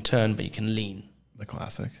 And you can turn, but you can lean. the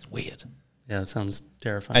classic. It's weird. Yeah, that sounds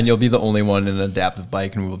terrifying. And you'll be the only one in an adaptive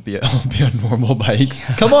bike, and we'll be on normal bikes.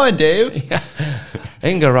 Come on, Dave. They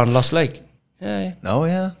can go around Lost Lake. Yeah, Oh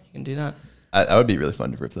yeah. you can do that. That would be really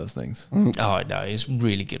fun to rip those things. Oh no, it's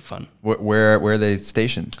really good fun. Where are they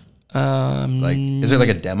stationed? Like, is there like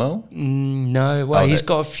a demo? No, well, Oh, he's they-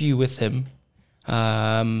 got a few with him.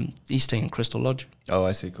 He's staying in Crystal Lodge. Oh,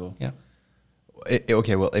 I see. Cool. Yeah.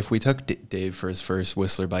 Okay, well, if we took Dave for his first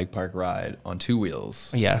Whistler Bike Park ride on 2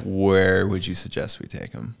 wheels, Yeah. where would you suggest we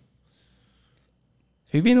take him?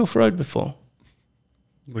 Have you been off road before?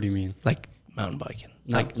 What do you mean? Like mountain biking?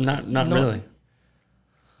 Like not really.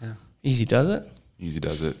 Easy does it. Easy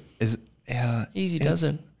does it. Easy does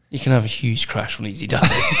it. You can have a huge crash when Easy does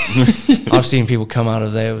it. I've seen people come out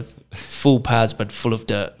of there with full pads but full of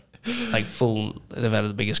dirt. Like they've had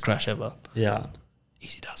the biggest crash ever. Yeah.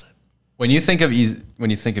 Easy does it. When you think of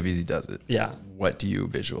Easy Does It, Yeah. what do you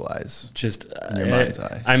visualize? Just In your mind's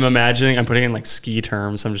eye. I'm putting in like ski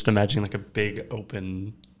terms. I'm just imagining like a big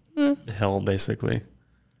open hill, basically.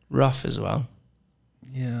 Rough as well.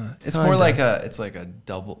 Yeah, it's Kinda. more like a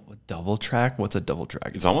double track. What's a double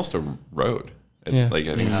track? It's almost a road. It's Yeah. like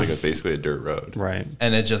I think it's like basically a dirt road. Right.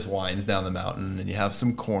 and it just winds down the mountain, and you have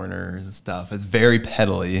some corners and stuff. It's very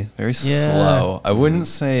pedally, very Yeah. slow. I wouldn't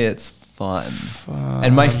say it's fun.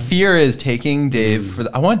 And my fear is taking Dave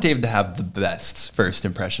I want Dave to have the best first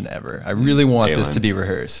impression ever. I really want this A-line. to be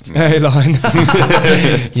rehearsed. Hey, line.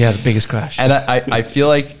 Yeah, the biggest crash. And I feel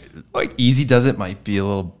like Easy Does It might be a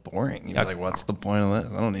little boring. You're like, what's the point of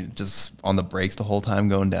that? I don't need just on the brakes the whole time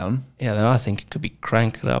going down. Yeah, then I think it could be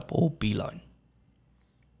Crank It Up or Beeline.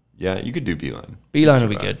 Yeah, you could do Beeline. Beeline would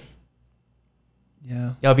be good.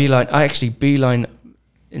 Yeah. Yeah, Beeline. Beeline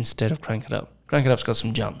instead of Crank It Up. Crank It Up's got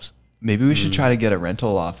some jumps. Maybe we should try to get a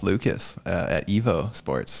rental off Lucas at Evo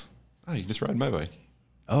Sports. Oh, you can just ride my bike.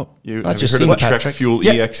 Oh. Have you just heard of seen the Trek Patrick. Fuel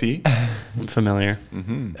Yeah. EXE? I'm familiar.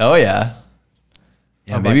 Oh yeah.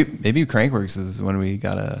 Yeah, Oh, maybe Crankworks is when we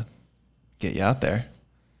gotta get you out there.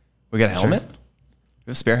 We got a helmet?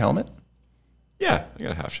 have a spare helmet? Yeah, I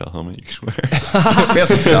got a half shell helmet you can wear. We have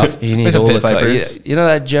some stuff. You We need have some all pit the vipers. You know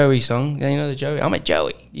that Joey song? Yeah, you know the Joey? I'm a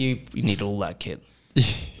Joey. You need all that kit.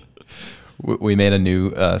 We made a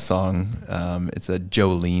new song. It's a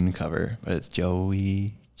Jolene cover, but it's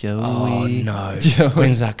Joey. Oh no! Joey.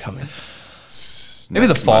 When's that coming? Maybe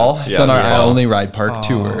the Next fall. month. It's Yeah, on our the I fall. Only Ride Park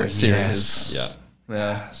tour Oh, series. yes.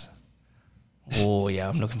 Yeah. Oh yeah,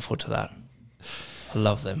 I'm looking forward to that. I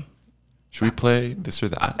love them. Should we play this or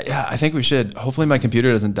that? Yeah, I think we should. Hopefully my computer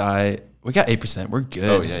doesn't die. We got 8%. We're good.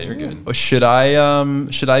 Oh, yeah, you're good. Oh, should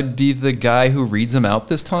I be the guy who reads them out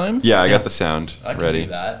this time? Yeah, I got the sound I can ready.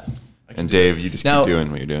 do that. And Dave, you just Now- keep doing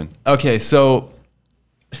what you're doing. Okay, so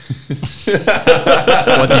what's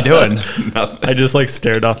he doing? I just like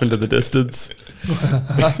stared off into the distance.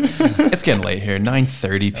 It's getting late here.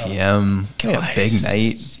 9:30 p.m. Yeah, big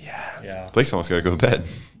night. Yeah. Blake's almost got to go to bed.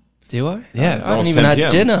 Do I? Yeah, I it's haven't almost even 10 had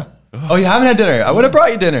PM. dinner. Oh, you haven't had dinner? I would have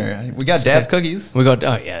brought you dinner. We got Dad's cookies. We got.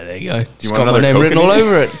 Oh yeah, there you go. It's want got my another name written all kokanee?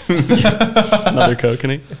 over it. Another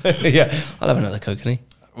kokanee. Yeah, I'll have another kokanee.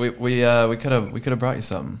 We could have brought you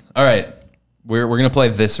something. All right, we're gonna play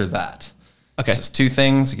this or that. Okay. It's just two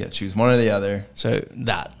things. You got to choose one or the other. So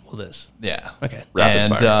that or this. Yeah. Okay. Rapid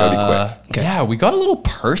fire. Gotta be quick. Okay. Yeah, we got a little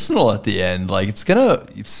personal at the end. Like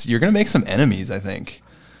you're gonna make some enemies, I think.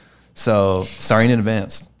 So sorry in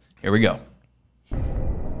advance. Here we go.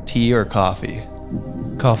 Tea or coffee?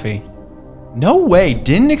 Coffee. No way.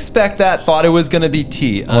 Didn't expect that. Thought it was gonna be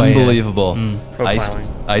tea. Oh, yeah. Unbelievable. Iced,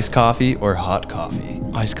 Profiling. iced coffee or hot coffee?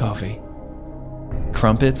 Iced coffee.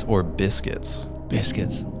 Crumpets or biscuits?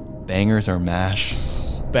 Biscuits. Bangers or mash?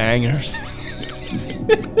 Bangers.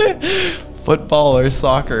 Football or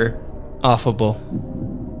soccer? Football.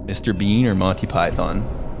 Mr. Bean or Monty Python?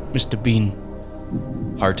 Mr. Bean.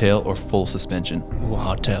 Hardtail or full suspension? Ooh,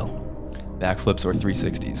 hardtail. Backflips or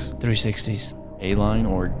 360s? 360s. A-line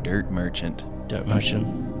or dirt merchant? Dirt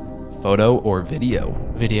motion. Photo or video?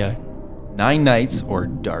 Video. 9 nights or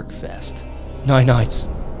dark fest? 9 nights.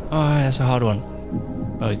 Oh, that's a hard one.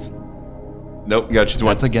 Both. Nope, you got to choose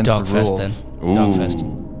one. That's against Dark the fest rules. then. Dark fest.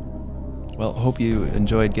 Well, hope you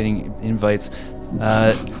enjoyed getting invites.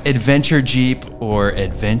 Adventure Jeep or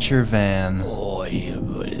adventure van? Oh, yeah,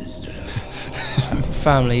 what is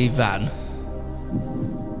family van.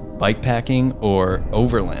 Bike packing or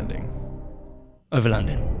overlanding?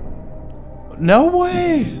 Overlanding. No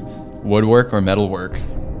way. Woodwork or metalwork?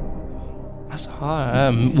 That's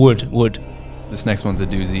hard. Wood. This next one's a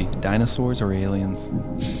doozy. Dinosaurs or aliens?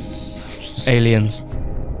 Aliens.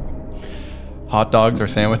 Hot dogs or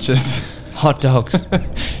sandwiches? Hot dogs.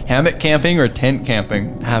 Hammock camping or tent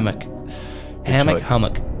camping? Hammock. Hammock. choice.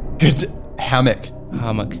 Hammock. Good. Hammock.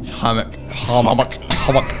 Hammock. Hammock.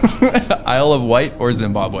 Hammock. Isle of Wight or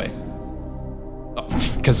Zimbabwe?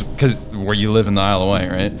 Because where you live in the Isle of Wight,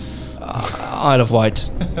 right? Isle of Wight.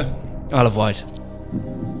 Isle of Wight.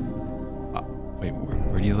 Wait,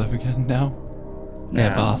 where do you live again now? Near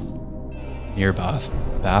Bath. Near Bath.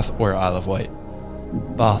 Bath or Isle of Wight?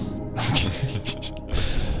 Bath.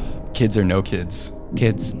 Kids or no kids?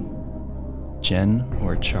 Kids. Jen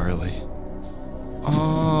or Charlie?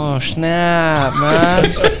 Oh, snap,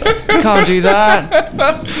 man. Can't do that.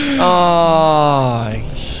 Oh,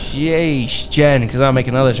 yeesh. Jen, because I'll make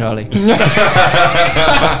another Charlie.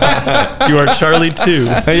 You are Charlie too.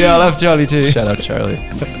 Yeah, I love Charlie too. Shout out Charlie.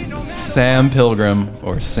 Sam Pilgrim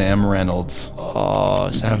or Sam Reynolds? Oh,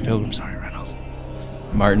 Sam Pilgrim. Sorry, Reynolds.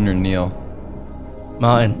 Martin or Neil?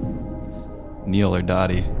 Martin. Neil or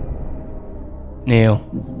Dottie? Neil.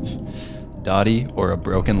 Dottie or a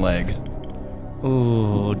broken leg?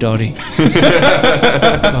 Ooh, Dottie.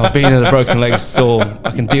 Oh, being in a broken leg is sore.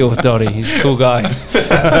 I can deal with Dottie. He's a cool guy.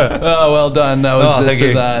 Oh, well done. That was Oh, this thank or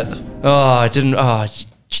you. that. Oh, I didn't. Oh,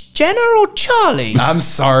 Jenna or Charlie? I'm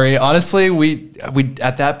sorry. Honestly, we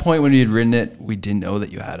at that point when we had written it, we didn't know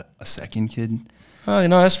that you had a second kid. Oh,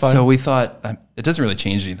 no, that's fine. So we thought it doesn't really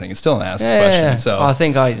change anything. It's still an ask yeah, question. yeah. So I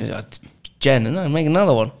think Jen, and I'll make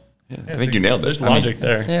another one. I think you nailed it. There's logic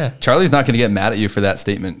there. Yeah. Charlie's not going to get mad at you for that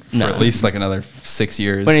statement for No. at least like another 6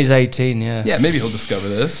 years. When he's 18, yeah. Yeah, maybe he'll discover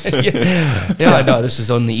this Yeah, I know. This is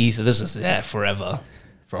on the ether. This is forever.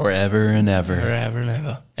 forever and ever. Forever and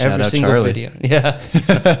ever. Shout Every out single Charlie. video.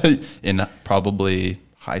 Yeah. In probably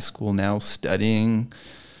high school now, studying,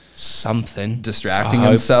 Something. distracting So I hope-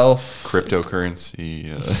 himself. Cryptocurrency.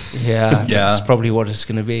 Yeah. Yeah. That's probably what it's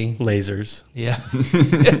going to be. Lasers. Yeah.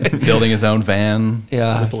 Building his own van,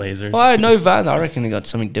 Yeah. With lasers. Well, no van. I reckon he got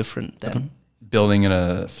something different then. building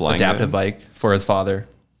a Flying adaptive van? bike for his father.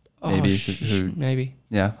 Maybe. Oh, who, maybe.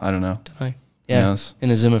 yeah, I don't know. Don't know. Yeah. knows?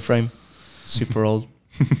 In a Zimmer frame. Super old.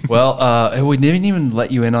 Well, we didn't even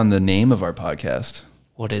let you in on the name of our podcast.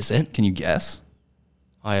 What is it? Can you guess?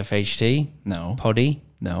 IFHT? No. Poddy?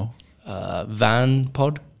 No. Van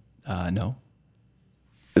pod? No.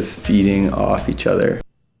 Is feeding off each other.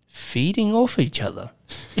 Feeding off each other?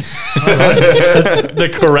 That's the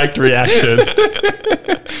correct reaction.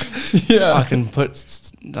 Yeah. I can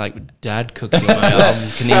put like dad cookie on my arm.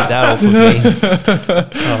 Can eat that off of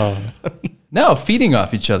me. No, feeding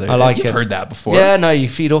off each other. I like You've it. heard that before. Yeah, no, you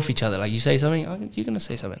feed off each other. Like you say something, you're gonna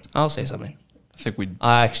say something. I'll say something. I think we.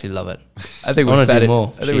 I actually love it. I think I we wanna fed do it.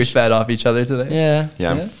 more. I think we Sheesh. fed off each other today. Yeah.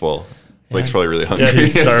 Yeah, I'm full. Blake's probably really hungry. Yeah,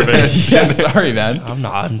 he's starving. Yeah, sorry, man. I'm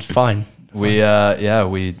not. I'm fine. We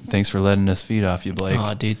thanks for letting us feed off you, Blake.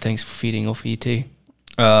 Oh, dude, thanks for feeding off you too.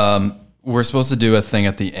 We're supposed to do a thing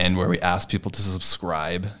at the end where we ask people to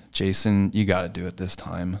subscribe. Jason, you got to do it this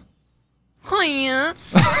time. All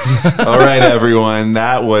right, everyone.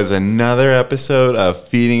 That was another episode of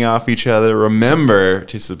Feeding Off Each Other. Remember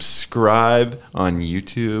to subscribe on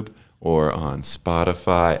YouTube or on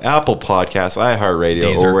Spotify, Apple Podcasts, iHeartRadio,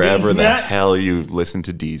 Deezer. or wherever the hell you listen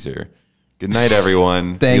to Deezer. Good night,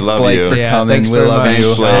 everyone. Thanks, we love Blake, you. for coming. Thanks We very love much. you.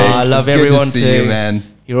 Thanks, Blake. I It's love good to everyone see too. you, man.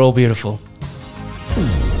 You're all beautiful.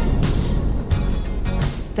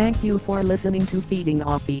 Thank you for listening to Feeding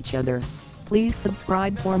Off Each Other. Please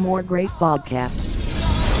subscribe for more great podcasts.